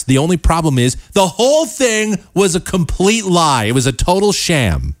breast. The only problem is the whole thing was a complete lie. It was a total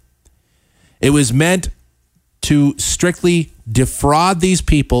sham. It was meant to strictly defraud these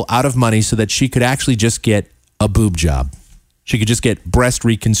people out of money so that she could actually just get a boob job. She could just get breast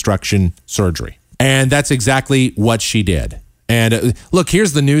reconstruction surgery. And that's exactly what she did. And look,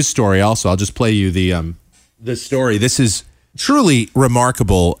 here's the news story also. I'll just play you the story. This is truly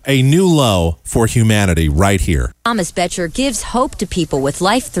remarkable. A new low for humanity right here. Thomas Betcher gives hope to people with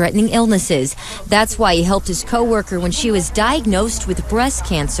life-threatening illnesses. That's why he helped his coworker when she was diagnosed with breast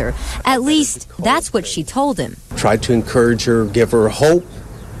cancer. At least, that's what she told him. Tried to encourage her, give her hope.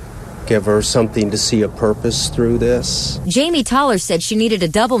 Give her something to see a purpose through this. Jamie Toller said she needed a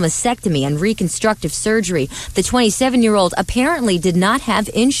double mastectomy and reconstructive surgery. The 27-year-old apparently did not have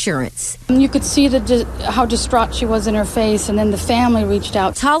insurance. You could see how distraught she was in her face, and then the family reached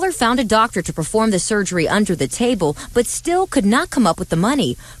out. Toller found a doctor to perform the surgery under the table, but still could not come up with the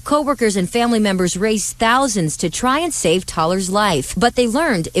money. Coworkers and family members raised thousands to try and save Toller's life, but they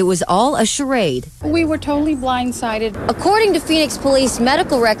learned it was all a charade. We were totally blindsided. According to Phoenix police,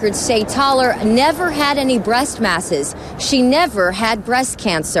 medical records say say Toller never had any breast masses. She never had breast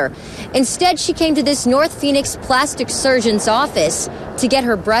cancer. Instead, she came to this North Phoenix plastic surgeon's office to get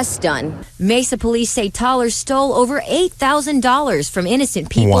her breasts done. Mesa police say Toller stole over $8,000 from innocent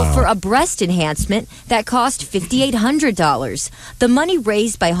people for a breast enhancement that cost $5,800. The money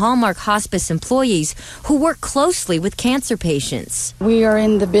raised by Hallmark Hospice employees who work closely with cancer patients. We are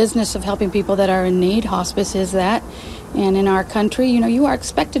in the business of helping people that are in need. Hospice is that. And in our country, you are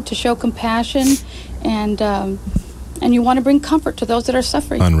expected to show compassion and you want to bring comfort to those that are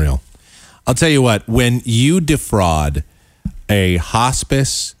suffering. Unreal. I'll tell you what, when you defraud a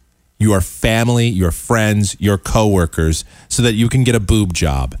hospice, your family, your friends, your coworkers, so that you can get a boob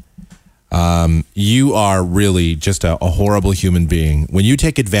job, you are really just a horrible human being. When you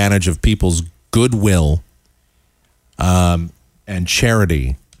take advantage of people's goodwill and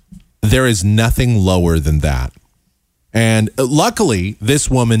charity, there is nothing lower than that. And luckily, this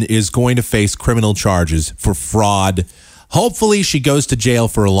woman is going to face criminal charges for fraud. Hopefully, she goes to jail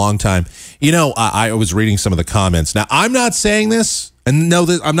for a long time. I was reading some of the comments. Now, I'm not saying this, and no,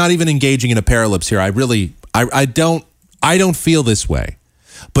 I'm not even engaging in a paralleps here. I don't feel this way.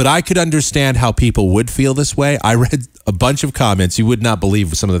 But I could understand how people would feel this way. I read a bunch of comments. You would not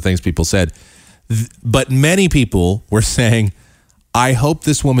believe some of the things people said. But many people were saying, I hope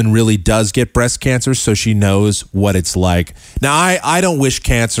this woman really does get breast cancer so she knows what it's like. Now, I don't wish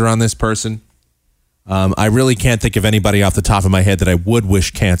cancer on this person. I really can't think of anybody off the top of my head that I would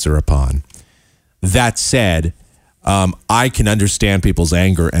wish cancer upon. That said, I can understand people's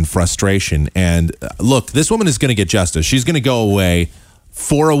anger and frustration. And look, this woman is going to get justice. She's going to go away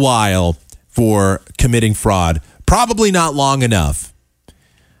for a while for committing fraud. Probably not long enough.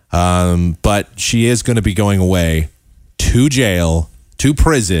 But she is going to be going away to jail, to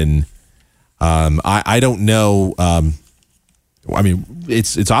prison. I don't know. I mean,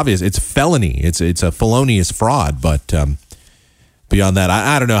 it's obvious. It's felony. It's a felonious fraud. But beyond that,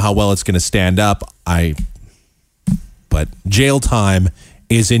 I don't know how well it's going to stand up. But jail time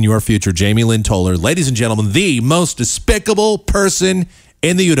is in your future. Jamie Lynn Toller, ladies and gentlemen, the most despicable person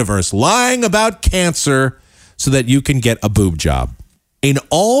in the universe, lying about cancer so that you can get a boob job. In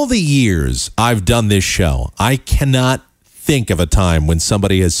all the years I've done this show, I cannot think of a time when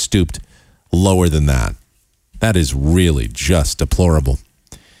somebody has stooped lower than that. That is really just deplorable.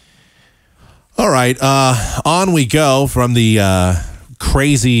 All right, on we go from the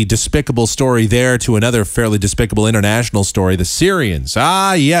crazy, despicable story there to another fairly despicable international story, the Syrians.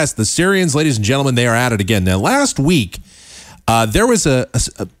 Ah, yes, the Syrians, ladies and gentlemen, they are at it again. Now, last week, there was a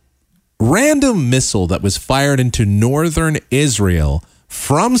random missile that was fired into northern Israel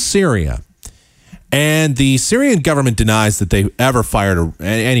from Syria. And the Syrian government denies that they ever fired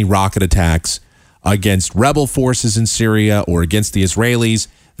any rocket attacks against rebel forces in Syria or against the Israelis.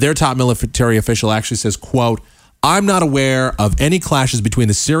 Their top military official actually says, quote, I'm not aware of any clashes between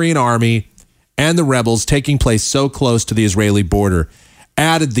the Syrian army and the rebels taking place so close to the Israeli border,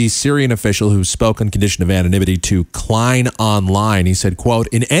 added the Syrian official who spoke on condition of anonymity to Klein Online. He said, quote,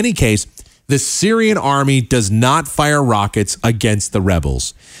 in any case, the Syrian army does not fire rockets against the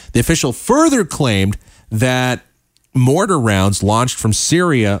rebels. The official further claimed that mortar rounds launched from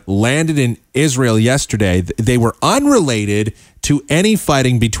Syria landed in Israel yesterday. They were unrelated to any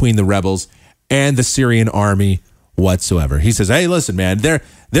fighting between the rebels and the Syrian army whatsoever. He says, hey, listen, man, there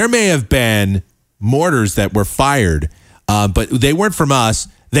may have been mortars that were fired, but they weren't from us.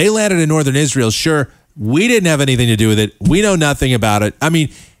 They landed in northern Israel. Sure, we didn't have anything to do with it. We know nothing about it. I mean,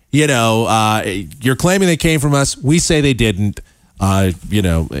 you're claiming they came from us. We say they didn't.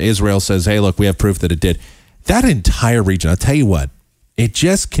 Israel says, hey, look, we have proof that it did. That entire region, I'll tell you what, it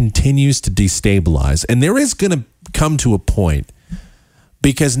just continues to destabilize. And there is going to come to a point,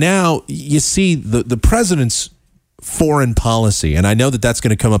 because now you see the president's foreign policy, and I know that that's going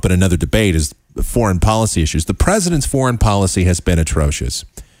to come up in another debate, is foreign policy issues. The president's foreign policy has been atrocious.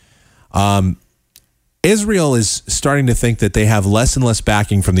 Israel is starting to think that they have less and less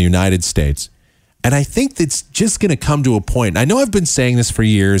backing from the United States. And I think it's just going to come to a point. I know I've been saying this for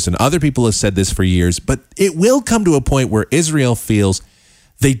years, and other people have said this for years, but it will come to a point where Israel feels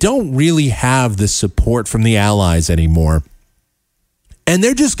they don't really have the support from the allies anymore. And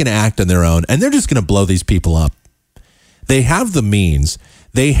they're just going to act on their own, and they're just going to blow these people up. They have the means.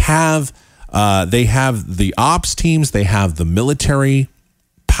 They have the ops teams. They have the military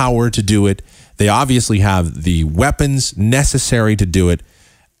power to do it. They obviously have the weapons necessary to do it.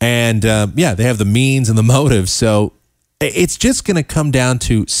 And they have the means and the motive. So it's just going to come down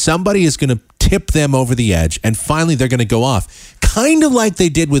to somebody is going to tip them over the edge, and finally they're going to go off. Kind of like they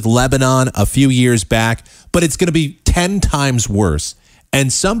did with Lebanon a few years back, but it's going to be 10 times worse.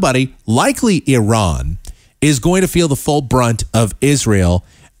 And somebody, likely Iran, is going to feel the full brunt of Israel,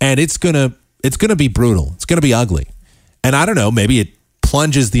 and it's going to be brutal. It's going to be ugly. And I don't know, maybe it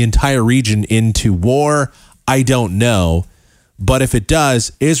plunges the entire region into war. I don't know. But if it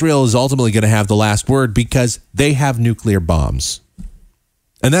does, Israel is ultimately going to have the last word because they have nuclear bombs.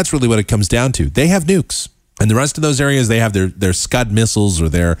 And that's really what it comes down to. They have nukes. And the rest of those areas, they have their Scud missiles or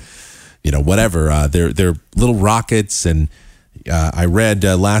their, whatever, their little rockets. And I read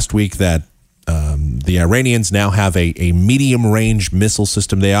last week that the Iranians now have a medium-range missile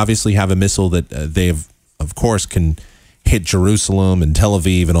system. They obviously have a missile that they have, of course, can hit Jerusalem and Tel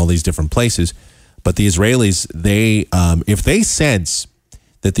Aviv and all these different places. But the Israelis, they if they sense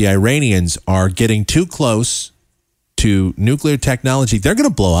that the Iranians are getting too close to nuclear technology, they're going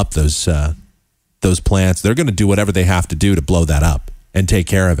to blow up those plants. They're going to do whatever they have to do to blow that up and take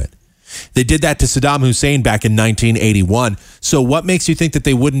care of it. They did that to Saddam Hussein back in 1981. So what makes you think that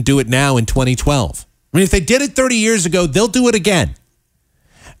they wouldn't do it now in 2012? I mean, if they did it 30 years ago, they'll do it again.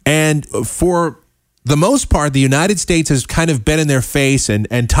 And for the most part, the United States has kind of been in their face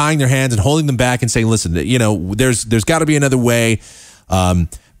and tying their hands and holding them back and saying, listen, there's got to be another way.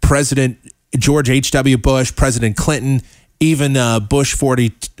 President George H.W. Bush, President Clinton, even Bush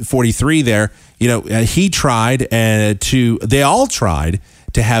 43 there, he tried they all tried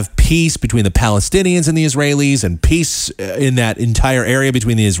to have peace between the Palestinians and the Israelis and peace in that entire area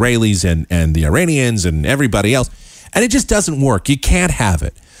between the Israelis and the Iranians and everybody else. And it just doesn't work. You can't have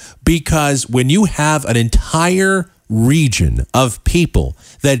it. Because when you have an entire region of people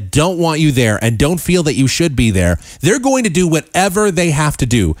that don't want you there and don't feel that you should be there, they're going to do whatever they have to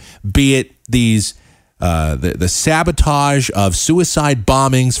do, be it these the sabotage of suicide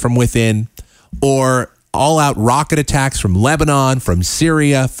bombings from within or all-out rocket attacks from Lebanon, from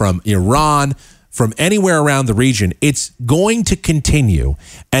Syria, from Iran, from anywhere around the region. It's going to continue.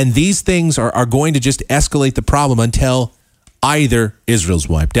 And these things are going to just escalate the problem until either Israel's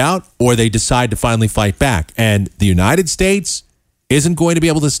wiped out or they decide to finally fight back. And the United States isn't going to be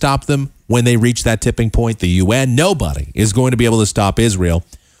able to stop them when they reach that tipping point. The UN, nobody is going to be able to stop Israel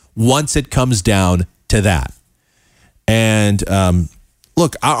once it comes down to that. And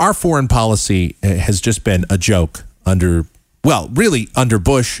look, our foreign policy has just been a joke under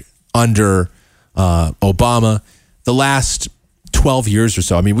Bush, under Obama, the last 12 years or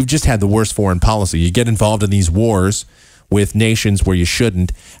so. I mean, we've just had the worst foreign policy. You get involved in these wars with nations where you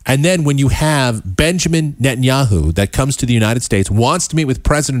shouldn't. And then when you have Benjamin Netanyahu that comes to the United States, wants to meet with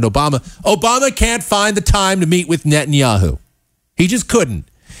President Obama, Obama can't find the time to meet with Netanyahu. He just couldn't.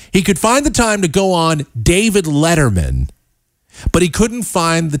 He could find the time to go on David Letterman, but he couldn't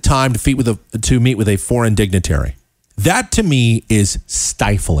find the time to meet with a foreign dignitary. That, to me, is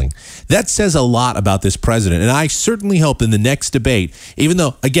stifling. That says a lot about this president. And I certainly hope in the next debate, even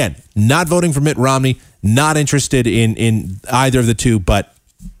though, again, not voting for Mitt Romney, not interested in either of the two, but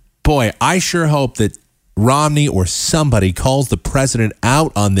boy, I sure hope that Romney or somebody calls the president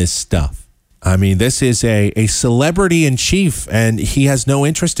out on this stuff. I mean, this is a celebrity in chief, and he has no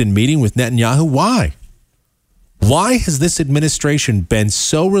interest in meeting with Netanyahu. Why? Why has this administration been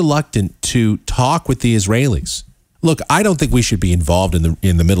so reluctant to talk with the Israelis? Look, I don't think we should be involved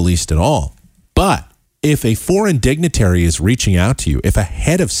in the Middle East at all. But if a foreign dignitary is reaching out to you, if a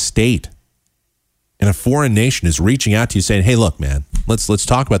head of state in a foreign nation is reaching out to you saying, hey, look, man, let's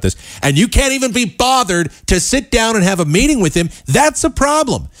talk about this, and you can't even be bothered to sit down and have a meeting with him, that's a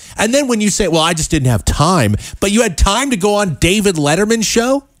problem. And then when you say, well, I just didn't have time, but you had time to go on David Letterman's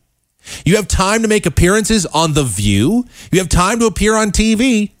show? You have time to make appearances on The View? You have time to appear on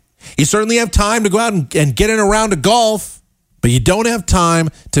TV? You certainly have time to go out and get in a round of golf, but you don't have time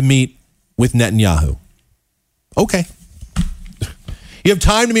to meet with Netanyahu. Okay. You have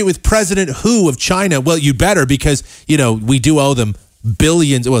time to meet with President Hu of China. Well, you better, because, we do owe them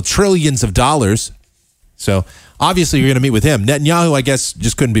trillions of dollars. So obviously you're going to meet with him. Netanyahu, I guess,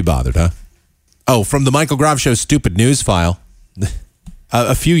 just couldn't be bothered, huh? Oh, from the Michael Groff Show Stupid News File.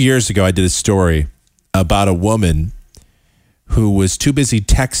 A few years ago, I did a story about a woman who was too busy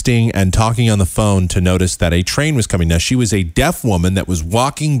texting and talking on the phone to notice that a train was coming. Now, she was a deaf woman that was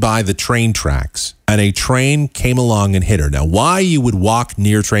walking by the train tracks, and a train came along and hit her. Now, why you would walk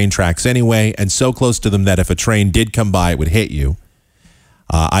near train tracks anyway and so close to them that if a train did come by, it would hit you,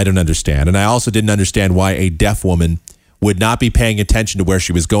 I don't understand. And I also didn't understand why a deaf woman would not be paying attention to where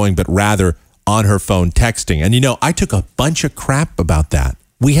she was going, but rather on her phone texting. And, I took a bunch of crap about that.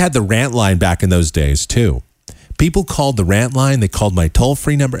 We had the rant line back in those days, too. People called the rant line. They called my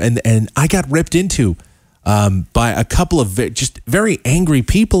toll-free number, and I got ripped into by a couple of just very angry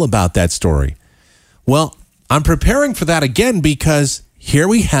people about that story. Well, I'm preparing for that again because here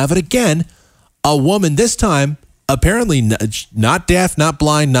we have it again. A woman, this time, apparently not deaf, not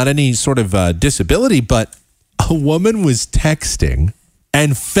blind, not any sort of disability, but a woman was texting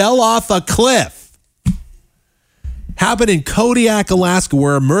and fell off a cliff. Happened in Kodiak, Alaska,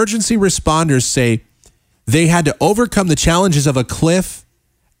 where emergency responders say they had to overcome the challenges of a cliff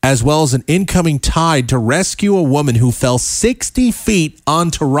as well as an incoming tide to rescue a woman who fell 60 feet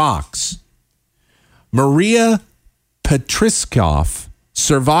onto rocks. Maria Petriskov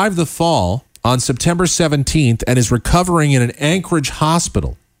survived the fall on September 17th and is recovering in an Anchorage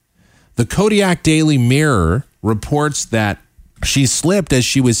hospital. The Kodiak Daily Mirror reports that she slipped as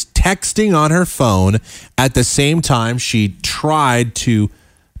she was texting on her phone at the same time she tried to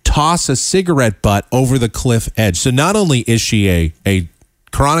toss a cigarette butt over the cliff edge. So not only is she a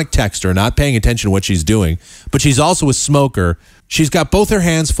chronic texter, not paying attention to what she's doing, but she's also a smoker. She's got both her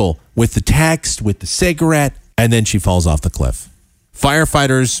hands full with the text, with the cigarette, and then she falls off the cliff.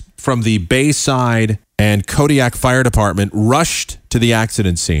 Firefighters from the Bayside and Kodiak Fire Department rushed to the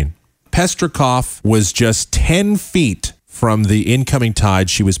accident scene. Pestrikov was just 10 feet from the incoming tide.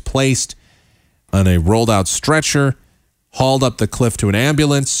 She was placed on a rolled-out stretcher, hauled up the cliff to an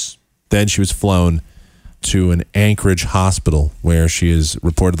ambulance. Then she was flown to an Anchorage hospital where she is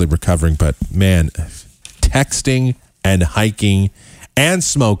reportedly recovering. But man, texting and hiking and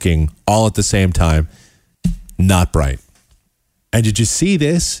smoking all at the same time, not bright. And did you see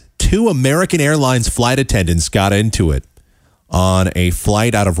this? 2 American Airlines flight attendants got into it on a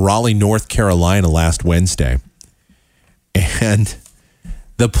flight out of Raleigh, North Carolina last Wednesday. And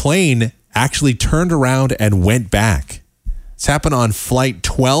the plane actually turned around and went back. This happened on flight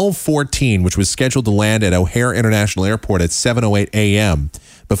 1214, which was scheduled to land at O'Hare International Airport at 7:08 a.m.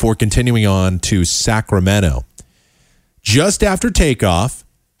 before continuing on to Sacramento. Just after takeoff,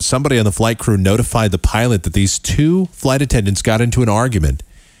 somebody on the flight crew notified the pilot that these 2 flight attendants got into an argument.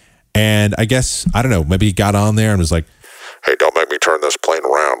 And I guess, I don't know, maybe he got on there and was like, "Hey, don't make me turn this plane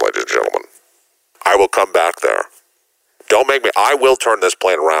around, ladies and gentlemen. I will come back there. Don't make me, I will turn this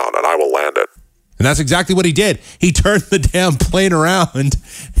plane around and I will land it." And that's exactly what he did. He turned the damn plane around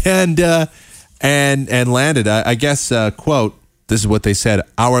and landed. I guess, quote, this is what they said.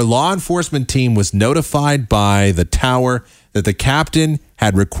 "Our law enforcement team was notified by the tower that the captain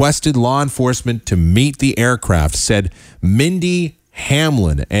had requested law enforcement to meet the aircraft," said Mindy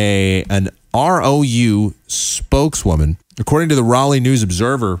Hamlin, an ROU spokeswoman. According to the Raleigh News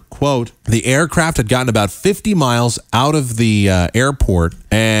Observer, quote, "The aircraft had gotten about 50 miles out of the airport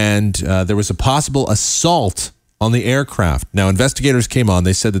and there was a possible assault on the aircraft. Now, investigators came on.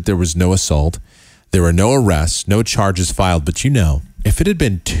 They said that there was no assault. There were no arrests, no charges filed. But, if it had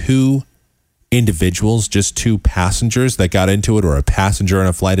been 2 individuals, just 2 passengers that got into it, or a passenger and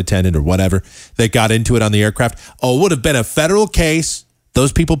a flight attendant or whatever that got into it on the aircraft, it would have been a federal case.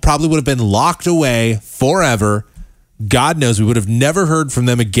 Those people probably would have been locked away forever. God knows we would have never heard from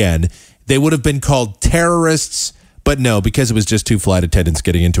them again. They would have been called terrorists. But no, because it was just 2 flight attendants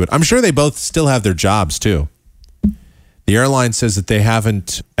getting into it. I'm sure they both still have their jobs, too. The airline says that they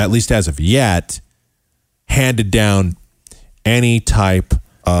haven't, at least as of yet, handed down any type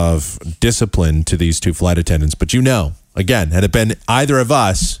of discipline to these 2 flight attendants. But again, had it been either of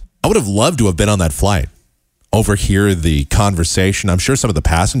us, I would have loved to have been on that flight. Overhear the conversation. I'm sure some of the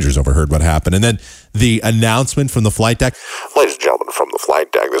passengers overheard what happened. And then the announcement from the flight deck. "Ladies and gentlemen, from the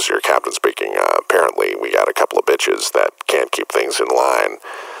flight deck, this is your captain speaking. Apparently, we got a couple of bitches that can't keep things in line.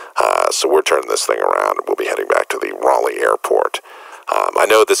 So we're turning this thing around and we'll be heading back to the Raleigh airport. I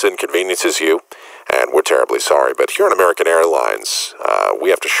know this inconveniences you, and we're terribly sorry, but here on American Airlines, we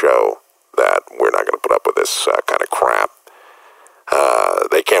have to show that we're not going to put up with this kind of crap.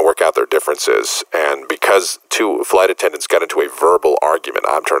 They can't work out their differences, and because 2 flight attendants got into a verbal argument,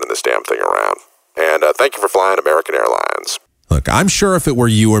 I'm turning this damn thing around. And thank you for flying American Airlines." Look, I'm sure if it were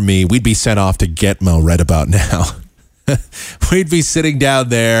you or me, we'd be sent off to Gitmo right about now. We'd be sitting down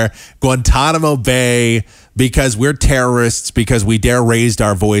there, Guantanamo Bay, because we're terrorists, because we dare raised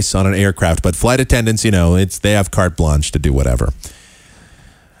our voice on an aircraft. But flight attendants, they have carte blanche to do whatever.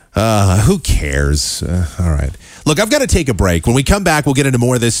 Who cares? All right. Look, I've got to take a break. When we come back, we'll get into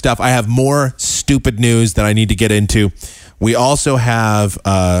more of this stuff. I have more stupid news that I need to get into. We also have,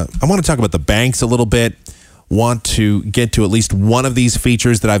 I want to talk about the banks a little bit. Want to get to at least one of these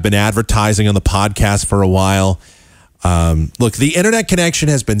features that I've been advertising on the podcast for a while. Look, the internet connection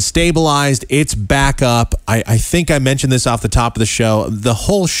has been stabilized. It's back up. I think I mentioned this off the top of the show, the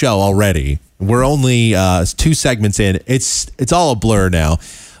whole show already. We're only 2 segments in. It's all a blur now.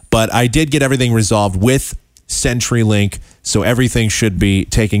 But I did get everything resolved with CenturyLink. So everything should be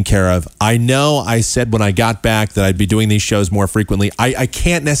taken care of. I know I said when I got back that I'd be doing these shows more frequently. I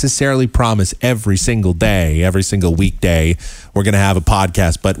can't necessarily promise every single day, every single weekday, we're going to have a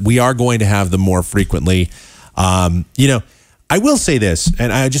podcast, but we are going to have them more frequently. I will say this,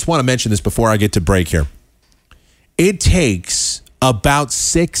 and I just want to mention this before I get to break here. It takes about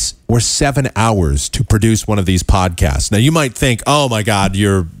 6 or 7 hours to produce one of these podcasts. Now, you might think, oh my God,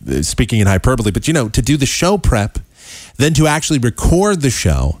 you're speaking in hyperbole, but to do the show prep, then to actually record the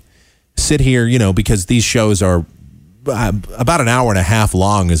show, sit here, because these shows are about an hour and a half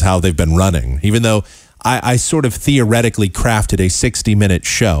long is how they've been running, even though I sort of theoretically crafted a 60-minute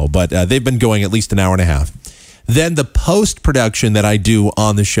show, but they've been going at least an hour and a half. Then the post-production that I do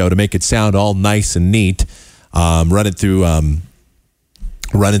on the show to make it sound all nice and neat, running through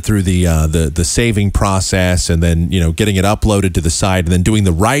the saving process, and then getting it uploaded to the site, and then doing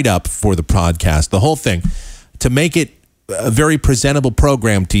the write-up for the podcast, the whole thing, to make it a very presentable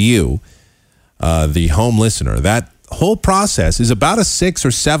program to you, the home listener. That whole process is about a 6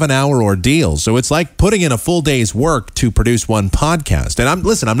 or 7 hour ordeal. So it's like putting in a full day's work to produce one podcast. And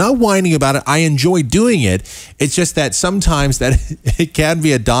I'm not whining about it. I enjoy doing it. It's just that sometimes that it can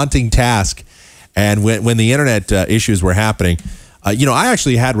be a daunting task. And when the internet issues were happening, I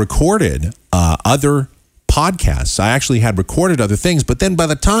actually had recorded other podcasts. I actually had recorded other things, but then by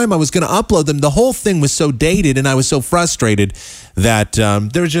the time I was going to upload them, the whole thing was so dated, and I was so frustrated that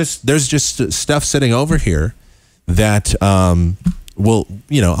there's just stuff sitting over here that I'll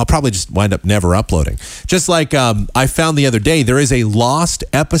probably just wind up never uploading. Just like I found the other day, there is a lost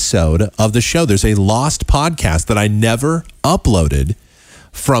episode of the show. There's a lost podcast that I never uploaded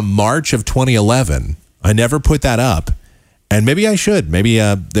from March of 2011. I never put that up. And maybe I should. Maybe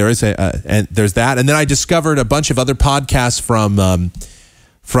there's that. And then I discovered a bunch of other podcasts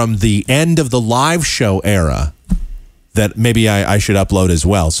from the end of the live show era that maybe I should upload as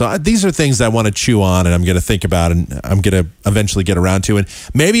well. So these are things that I want to chew on, and I'm going to think about, and I'm going to eventually get around to. And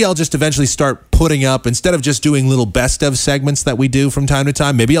maybe I'll just eventually start putting up, instead of just doing little best of segments that we do from time to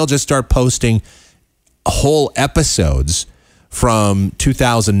time, maybe I'll just start posting whole episodes from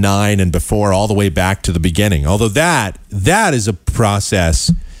 2009 and before, all the way back to the beginning. Although that is a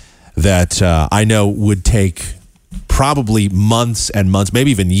process that I know would take probably months and months,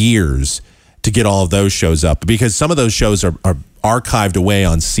 maybe even years, to get all of those shows up, because some of those shows are archived away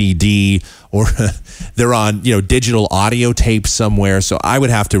on CD, or they're on digital audio tape somewhere. So I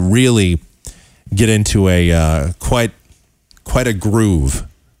would have to really get into a quite a groove.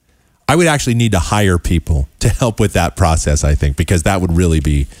 I would actually need to hire people to help with that process, I think, because that would really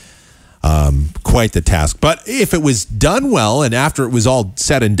be quite the task. But if it was done well, and after it was all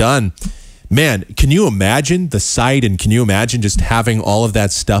said and done, man, can you imagine the site, and can you imagine just having all of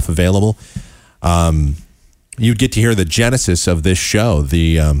that stuff available? You'd get to hear the genesis of this show,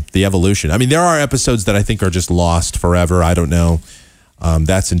 the evolution. I mean, there are episodes that I think are just lost forever. I don't know.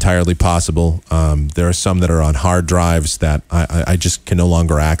 That's entirely possible. There are some that are on hard drives that I just can no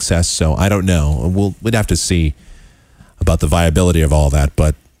longer access. So I don't know. We'd have to see about the viability of all that.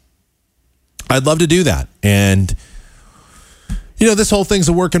 But I'd love to do that. And, this whole thing's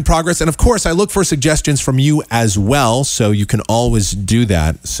a work in progress. And, of course, I look for suggestions from you as well. So you can always do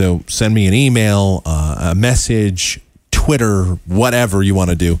that. So send me an email, a message, Twitter, whatever you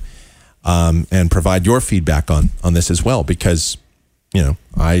want to do, and provide your feedback on this as well. Because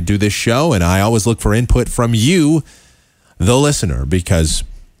I do this show, and I always look for input from you, the listener, because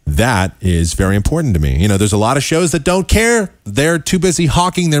that is very important to me. There's a lot of shows that don't care. They're too busy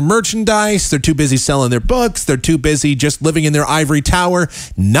hawking their merchandise. They're too busy selling their books. They're too busy just living in their ivory tower.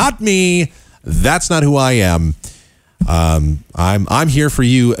 Not me. That's not who I am. I'm here for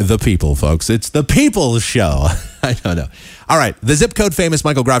you, the people, folks. It's the people's show. I don't know. All right. The Zip Code Famous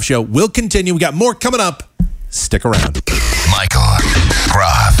Michael Groff Show will continue. We got more coming up. Stick around. Michael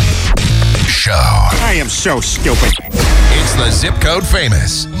Groff Show. I am so stupid. It's the Zip Code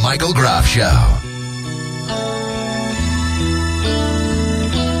Famous Michael Groff Show.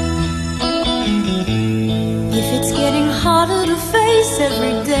 If it's getting harder to face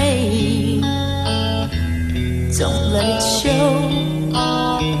every day, don't let it show.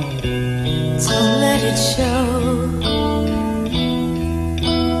 Don't let it show.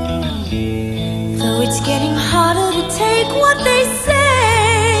 Though it's getting harder to take what they say,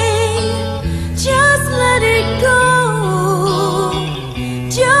 just let it go.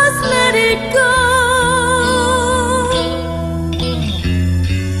 Just let it go.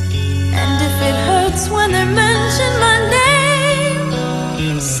 And if it hurts when they mention my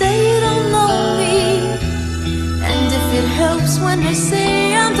name, say you don't know me. And if it helps when they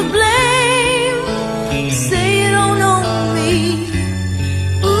say I'm to blame, say you don't know me.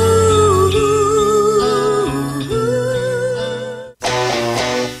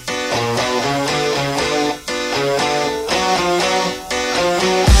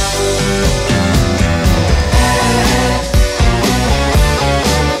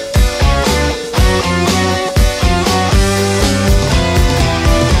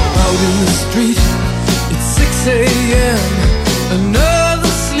 street. It's 6 a.m.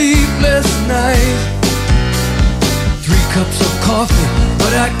 Another sleepless night. 3 cups of coffee,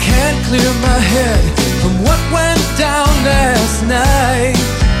 but I can't clear my head from what went down last night. I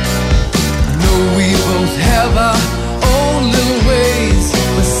know we both have our own little ways,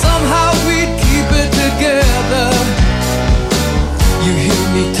 but somehow we'd keep it together. You hear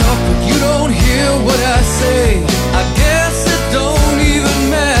me talk, but you don't hear what I say. I guess it don't even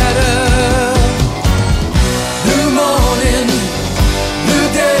matter. New morning, new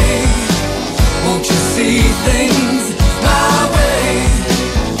day. Won't you see things my way?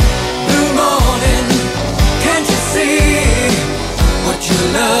 New morning, can't you see what your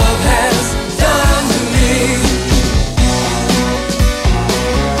love has done to me?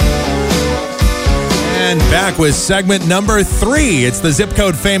 And back with segment number 3. It's the Zip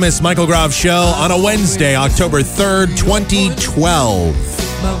Code Famous Michael Groff Show on a Wednesday, October 3rd, 2012.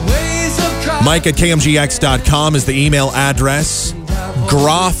 Mike at KMGX.com is the email address.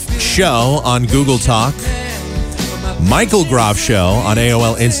 Groff Show on Google Talk. Michael Groff Show on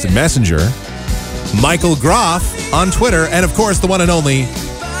AOL Instant Messenger. Michael Groff on Twitter. And, of course, the one and only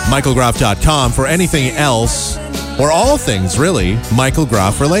MichaelGroff.com for anything else, or all things, really, Michael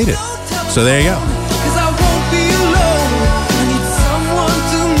Groff related. So there you go.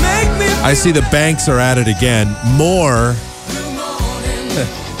 I see the banks are at it again.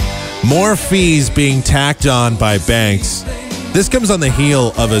 More fees being tacked on by banks. This comes on the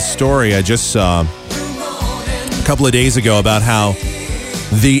heel of a story I just saw a couple of days ago about how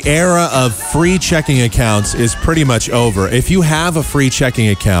the era of free checking accounts is pretty much over. If you have a free checking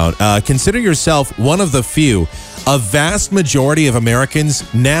account, consider yourself one of the few. A vast majority of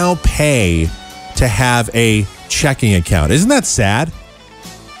Americans now pay to have a checking account. Isn't that sad?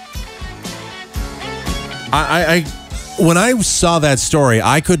 When I saw that story,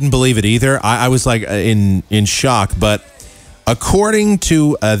 I couldn't believe it either. I was like in shock. But according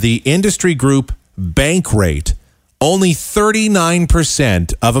to the industry group Bankrate, only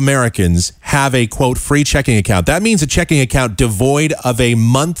 39% of Americans have a, quote, free checking account. That means a checking account devoid of a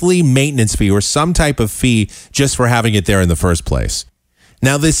monthly maintenance fee or some type of fee just for having it there in the first place.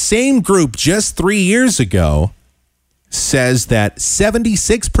 Now, this same group just 3 years ago says that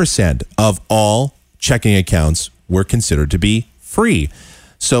 76% of all checking accounts were considered to be free.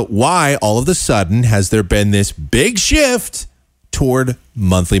 So why all of a sudden has there been this big shift toward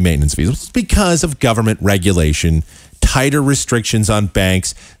monthly maintenance fees? It's because of government regulation, tighter restrictions on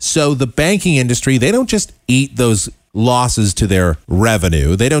banks. So the banking industry, they don't just eat those losses to their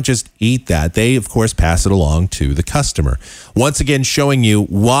revenue. They don't just eat that. They, of course, pass it along to the customer. Once again, showing you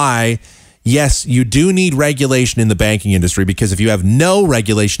why, yes, you do need regulation in the banking industry, because if you have no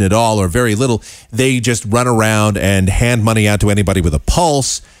regulation at all or very little, they just run around and hand money out to anybody with a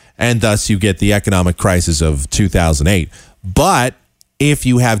pulse, and thus you get the economic crisis of 2008. But if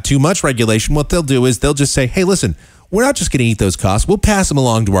you have too much regulation, what they'll do is they'll just say, hey, listen, we're not just going to eat those costs. We'll pass them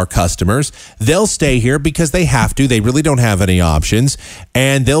along to our customers. They'll stay here because they have to. They really don't have any options.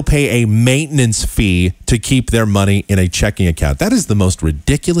 And they'll pay a maintenance fee to keep their money in a checking account. That is the most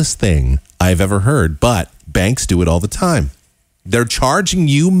ridiculous thing I've ever heard. But banks do it all the time. They're charging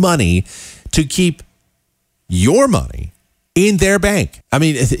you money to keep your money in their bank. I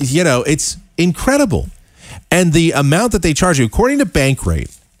mean, you know, it's incredible. And the amount that they charge you, according to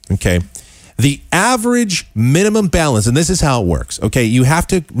Bankrate, okay, the average minimum balance, and this is how it works, okay, you have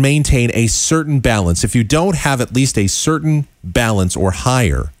to maintain a certain balance. If you don't have at least a certain balance or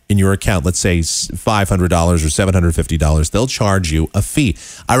higher in your account, let's say $500 or $750, they'll charge you a fee.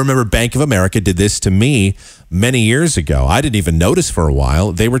 I remember Bank of America did this to me many years ago. I didn't even notice for a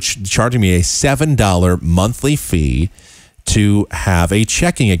while. They were charging me a $7 monthly fee to have a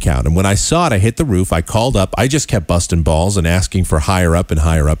checking account. And when I saw it, I hit the roof. I called up. I just kept busting balls and asking for higher up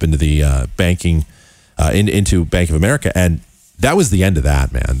into the banking, into Bank of America. And that was the end of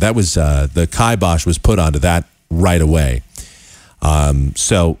that, man. That was the kibosh was put onto that right away.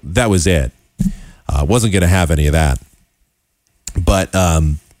 So that was it. Wasn't going to have any of that. But,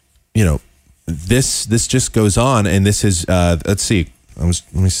 you know, this just goes on. And this is, let's see. Let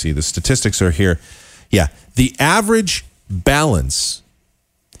me see. The statistics are here. Yeah. The average balance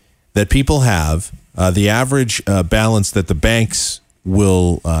that people have, the average balance that the banks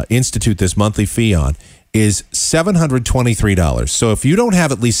will institute this monthly fee on is $723. So if you don't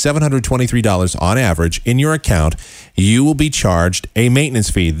have at least $723 on average in your account, you will be charged a maintenance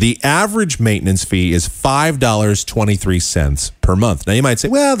fee. The average maintenance fee is $5.23 per month. Now you might say,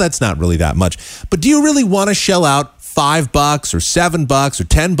 well, that's not really that much. But do you really want to shell out $5 or $7 or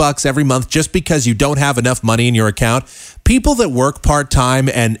 $10 every month just because you don't have enough money in your account. People that work part-time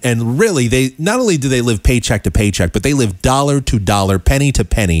and really, they not only do they live paycheck to paycheck, but they live dollar to dollar, penny to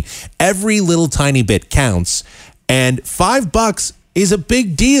penny. Every little tiny bit counts. And $5 is a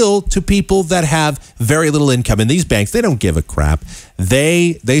big deal to people that have very little income. And these banks, they don't give a crap.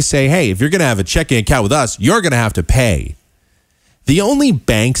 They say, hey, if you're going to have a checking account with us, you're going to have to pay. The only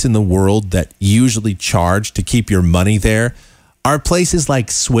banks in the world that usually charge to keep your money there are places like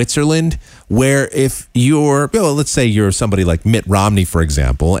Switzerland, where if you're, let's say you're somebody like Mitt Romney, for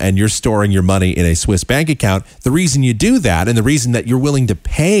example, and you're storing your money in a Swiss bank account, the reason you do that and the reason that you're willing to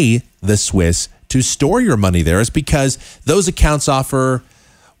pay the Swiss to store your money there is because those accounts offer,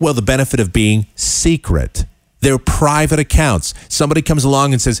 the benefit of being secret. They're private accounts. Somebody comes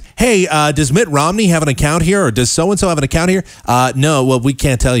along and says, hey, does Mitt Romney have an account here? Or does so-and-so have an account here? No, we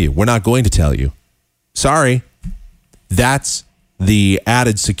can't tell you. We're not going to tell you. Sorry. That's the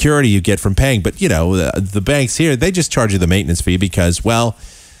added security you get from paying. But, the banks here, they just charge you the maintenance fee because,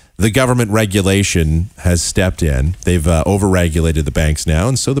 the government regulation has stepped in. They've overregulated the banks now.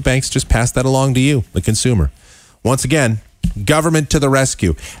 And so the banks just pass that along to you, the consumer. Once again, government to the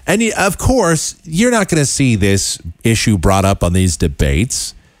rescue. And of course, you're not going to see this issue brought up on these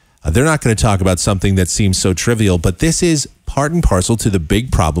debates. They're not going to talk about something that seems so trivial, but this is part and parcel to the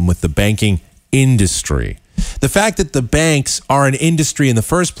big problem with the banking industry. The fact that the banks are an industry in the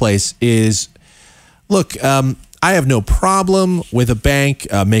first place is, look, I have no problem with a bank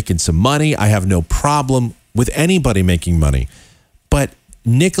making some money. I have no problem with anybody making money. But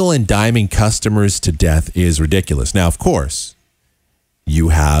nickel and diming customers to death is ridiculous. Now, of course, you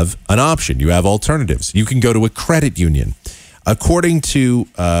have an option. You have alternatives. You can go to a credit union. According to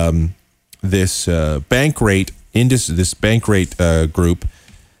this Bankrate group,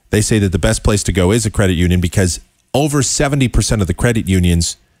 they say that the best place to go is a credit union because over 70% of the credit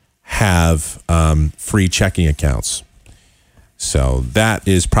unions have free checking accounts. So that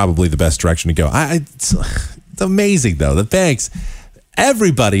is probably the best direction to go. It's amazing, though. The banks...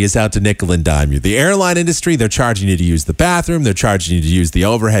 Everybody is out to nickel and dime you. The airline industry, they're charging you to use the bathroom. They're charging you to use the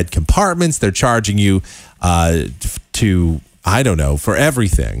overhead compartments. They're charging you for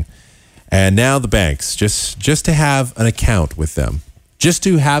everything. And now the banks, just to have an account with them, just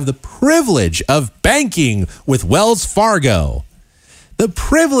to have the privilege of banking with Wells Fargo, the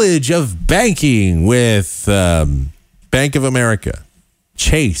privilege of banking with Bank of America,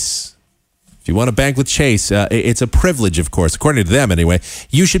 Chase. If you want to bank with Chase, it's a privilege, of course, according to them anyway.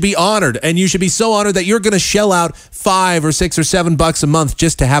 You should be honored, and you should be so honored that you're going to shell out $5 or $6 or $7 a month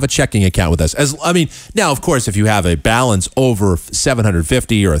just to have a checking account with us. Now, of course, if you have a balance over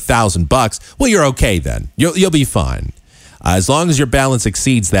 $750 or $1,000, you're okay then. You'll be fine. As long as your balance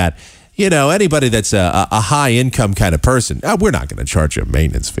exceeds that, anybody that's a high income kind of person, we're not going to charge you a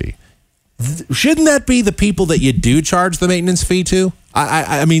maintenance fee. Shouldn't that be the people that you do charge the maintenance fee to?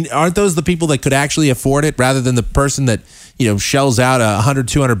 I mean, aren't those the people that could actually afford it rather than the person that, shells out $100,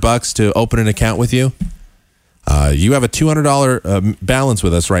 $200 to open an account with you? You have a $200 balance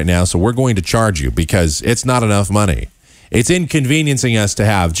with us right now, so we're going to charge you because it's not enough money. It's inconveniencing us to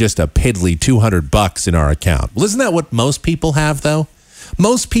have just a piddly $200 in our account. Well, isn't that what most people have, though?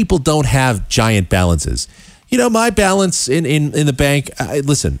 Most people don't have giant balances. My balance in the bank,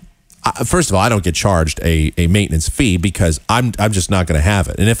 listen, first of all, I don't get charged a maintenance fee because I'm just not going to have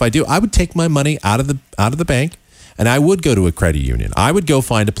it. And if I do, I would take my money out of the bank and I would go to a credit union. I would go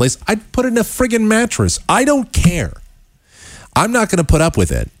find a place. I'd put it in a friggin' mattress. I don't care. I'm not going to put up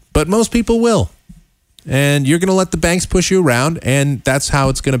with it, but most people will. And you're going to let the banks push you around, and that's how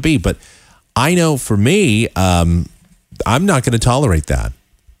it's going to be. But I know for me, I'm not going to tolerate that.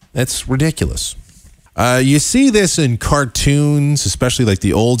 That's ridiculous. You see this in cartoons, especially like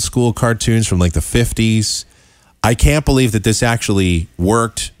the old school cartoons from like the 50s. I can't believe that this actually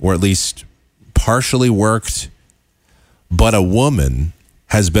worked, or at least partially worked. But a woman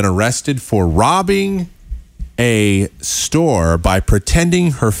has been arrested for robbing a store by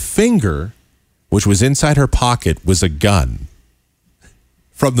pretending her finger, which was inside her pocket, was a gun.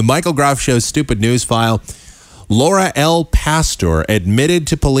 From the Michael Groff Show's Stupid News File, Laura L. Pastor admitted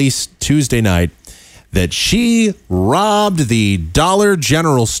to police Tuesday night that she robbed the Dollar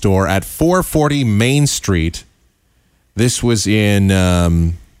General store at 440 Main Street. This was in,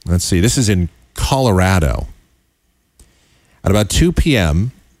 this is in Colorado. At about 2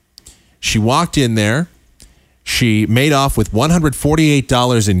 p.m., she walked in there. She made off with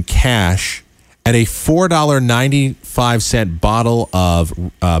 $148 in cash and a $4.95 bottle of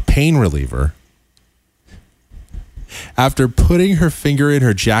pain reliever. After putting her finger in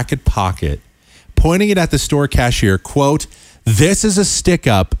her jacket pocket, pointing it at the store cashier, quote, "This is a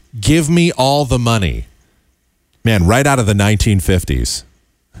stick-up. Give me all the money." Man, right out of the 1950s.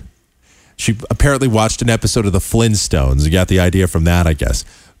 She apparently watched an episode of the Flintstones. You got the idea from that, I guess.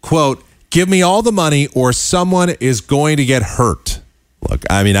 Quote, "Give me all the money or someone is going to get hurt." Look,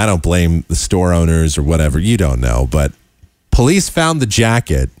 I mean, I don't blame the store owners or whatever. You don't know. But police found the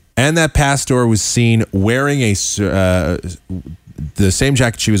jacket, and that pastor was seen wearing the same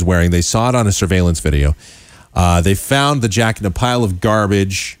jacket she was wearing. They saw it on a surveillance video. They found the jacket in a pile of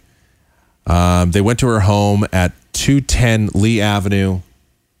garbage. They went to her home at 210 Lee Avenue.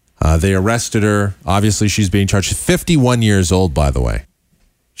 They arrested her. Obviously, she's being charged. She's 51 years old, by the way.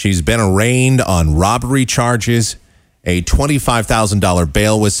 She's been arraigned on robbery charges. A $25,000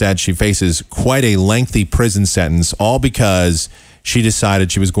 bail was set. She faces quite a lengthy prison sentence, all because she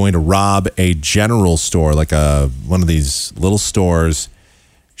decided she was going to rob a general store, like one of these little stores.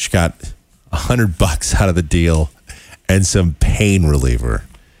 She got $100 out of the deal and some pain reliever.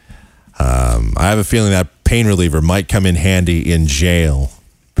 I have a feeling that pain reliever might come in handy in jail.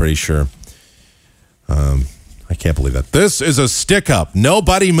 Pretty sure. I can't believe that. This is a stick-up.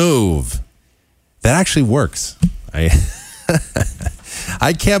 Nobody move. That actually works.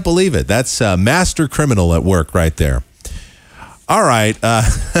 I can't believe it. That's master criminal at work right there. All right.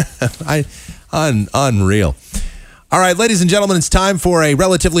 Unreal. All right, ladies and gentlemen, it's time for a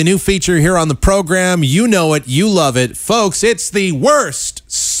relatively new feature here on the program. You know it. You love it. Folks, it's the worst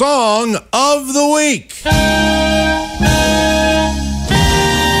song of the week.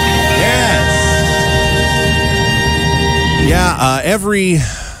 Yeah, every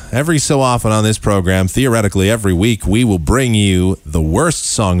so often on this program, theoretically every week, we will bring you the worst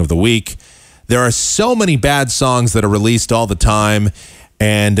song of the week. There are so many bad songs that are released all the time,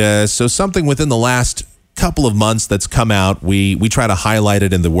 and so something within the last couple of months that's come out, we try to highlight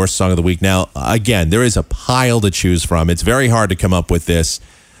it in the worst song of the week. Now, again, there is a pile to choose from. It's very hard to come up with this.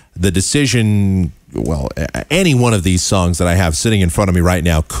 The decision, well, any one of these songs that I have sitting in front of me right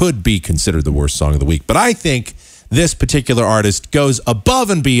now could be considered the worst song of the week, but I think this particular artist goes above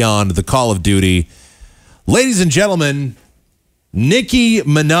and beyond the call of duty. Ladies and gentlemen, Nicki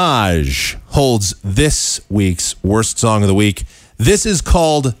Minaj holds this week's worst song of the week. This is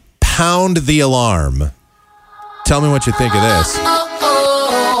called Pound the Alarm. Tell me what you think of this.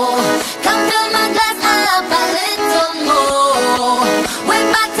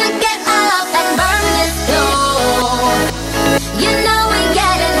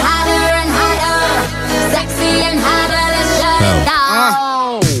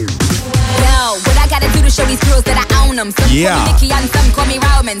 Yeah. Some call me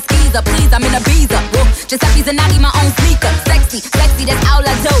Roman. Skeezer, please, I'm in a visa. Giuseppe's and naughty, my own sneaker. Sexy, that's all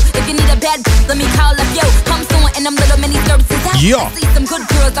I do. If you need a bad, let me call up yo. Come soon in them little mini skirts is out. Yeah. See some good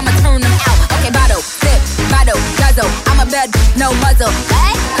girls, I'ma turn them out. Okay, bottle, sip, bottle, guzzle. I'm a bad, no muzzle.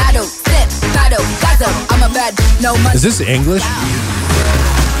 Hey, bottle, sip, bottle, guzzle. I'm a bad, no muzzle. Is this English?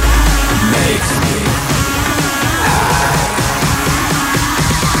 Makes me.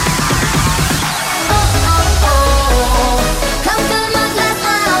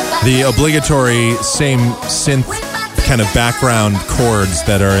 The obligatory same synth kind of background chords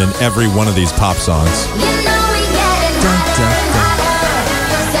that are in every one of these pop songs. Oh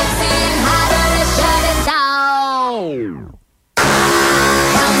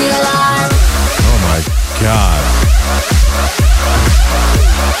my God.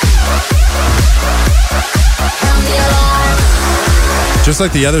 Just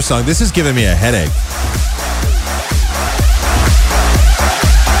like the other song, this is giving me a headache.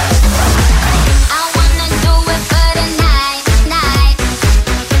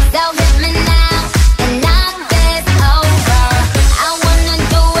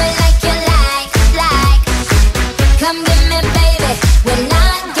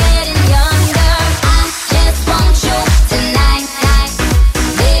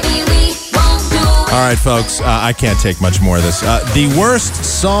 All right, folks, I can't take much more of this. The worst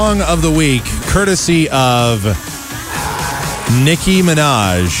song of the week, courtesy of Nicki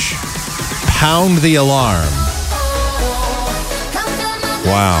Minaj, Pound the Alarm.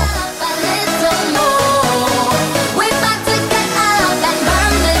 Wow.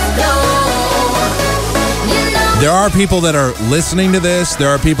 There are people that are listening to this. There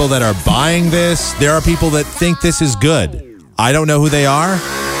are people that are buying this. There are people that think this is good. I don't know who they are.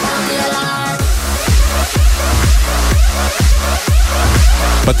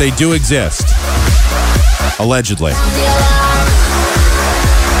 But they do exist. Allegedly.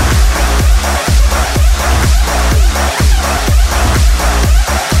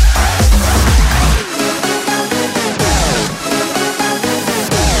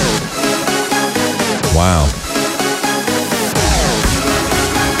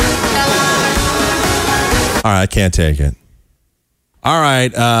 can't take it. All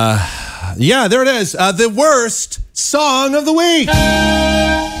right. Yeah, there it is. The worst song of the week. All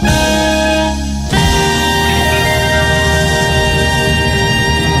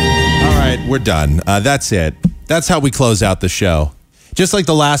right, we're done. That's it. That's how we close out the show. Just like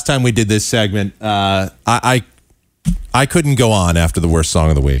the last time we did this segment, I couldn't go on after the worst song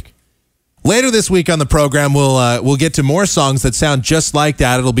of the week. Later this week on the program, we'll get to more songs that sound just like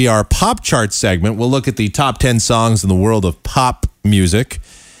that. It'll be our pop chart segment. We'll look at the top 10 songs in the world of pop music,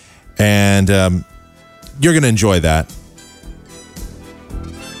 and you're going to enjoy that.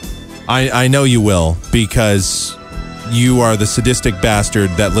 I know you will, because you are the sadistic bastard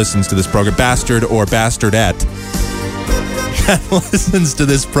that listens to this program. Bastard or bastardette that listens to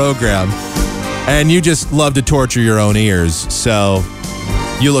this program. And you just love to torture your own ears. So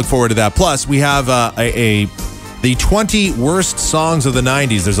you look forward to that. Plus, we have the 20 worst songs of the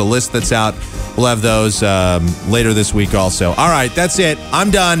 90s. There's a list that's out. We'll have those later this week also. All right, that's it.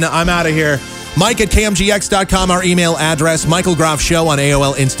 I'm done. I'm out of here. Mike at KMGX.com, our email address. Michael Groff Show on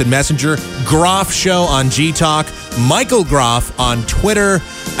AOL Instant Messenger. Groff Show on G-Talk. Michael Groff on Twitter.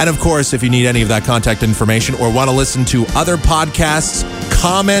 And, of course, if you need any of that contact information or want to listen to other podcasts,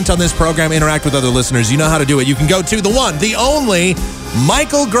 comment on this program, interact with other listeners, you know how to do it. You can go to the one, the only,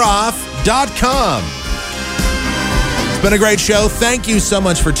 michaelgroff.com. It's been a great show. Thank you so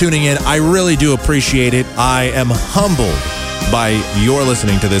much for tuning in. I really do appreciate it. I am humbled by your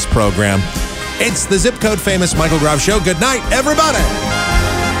listening to this program. It's the Zip Code Famous Michael Groff Show. Good night, everybody.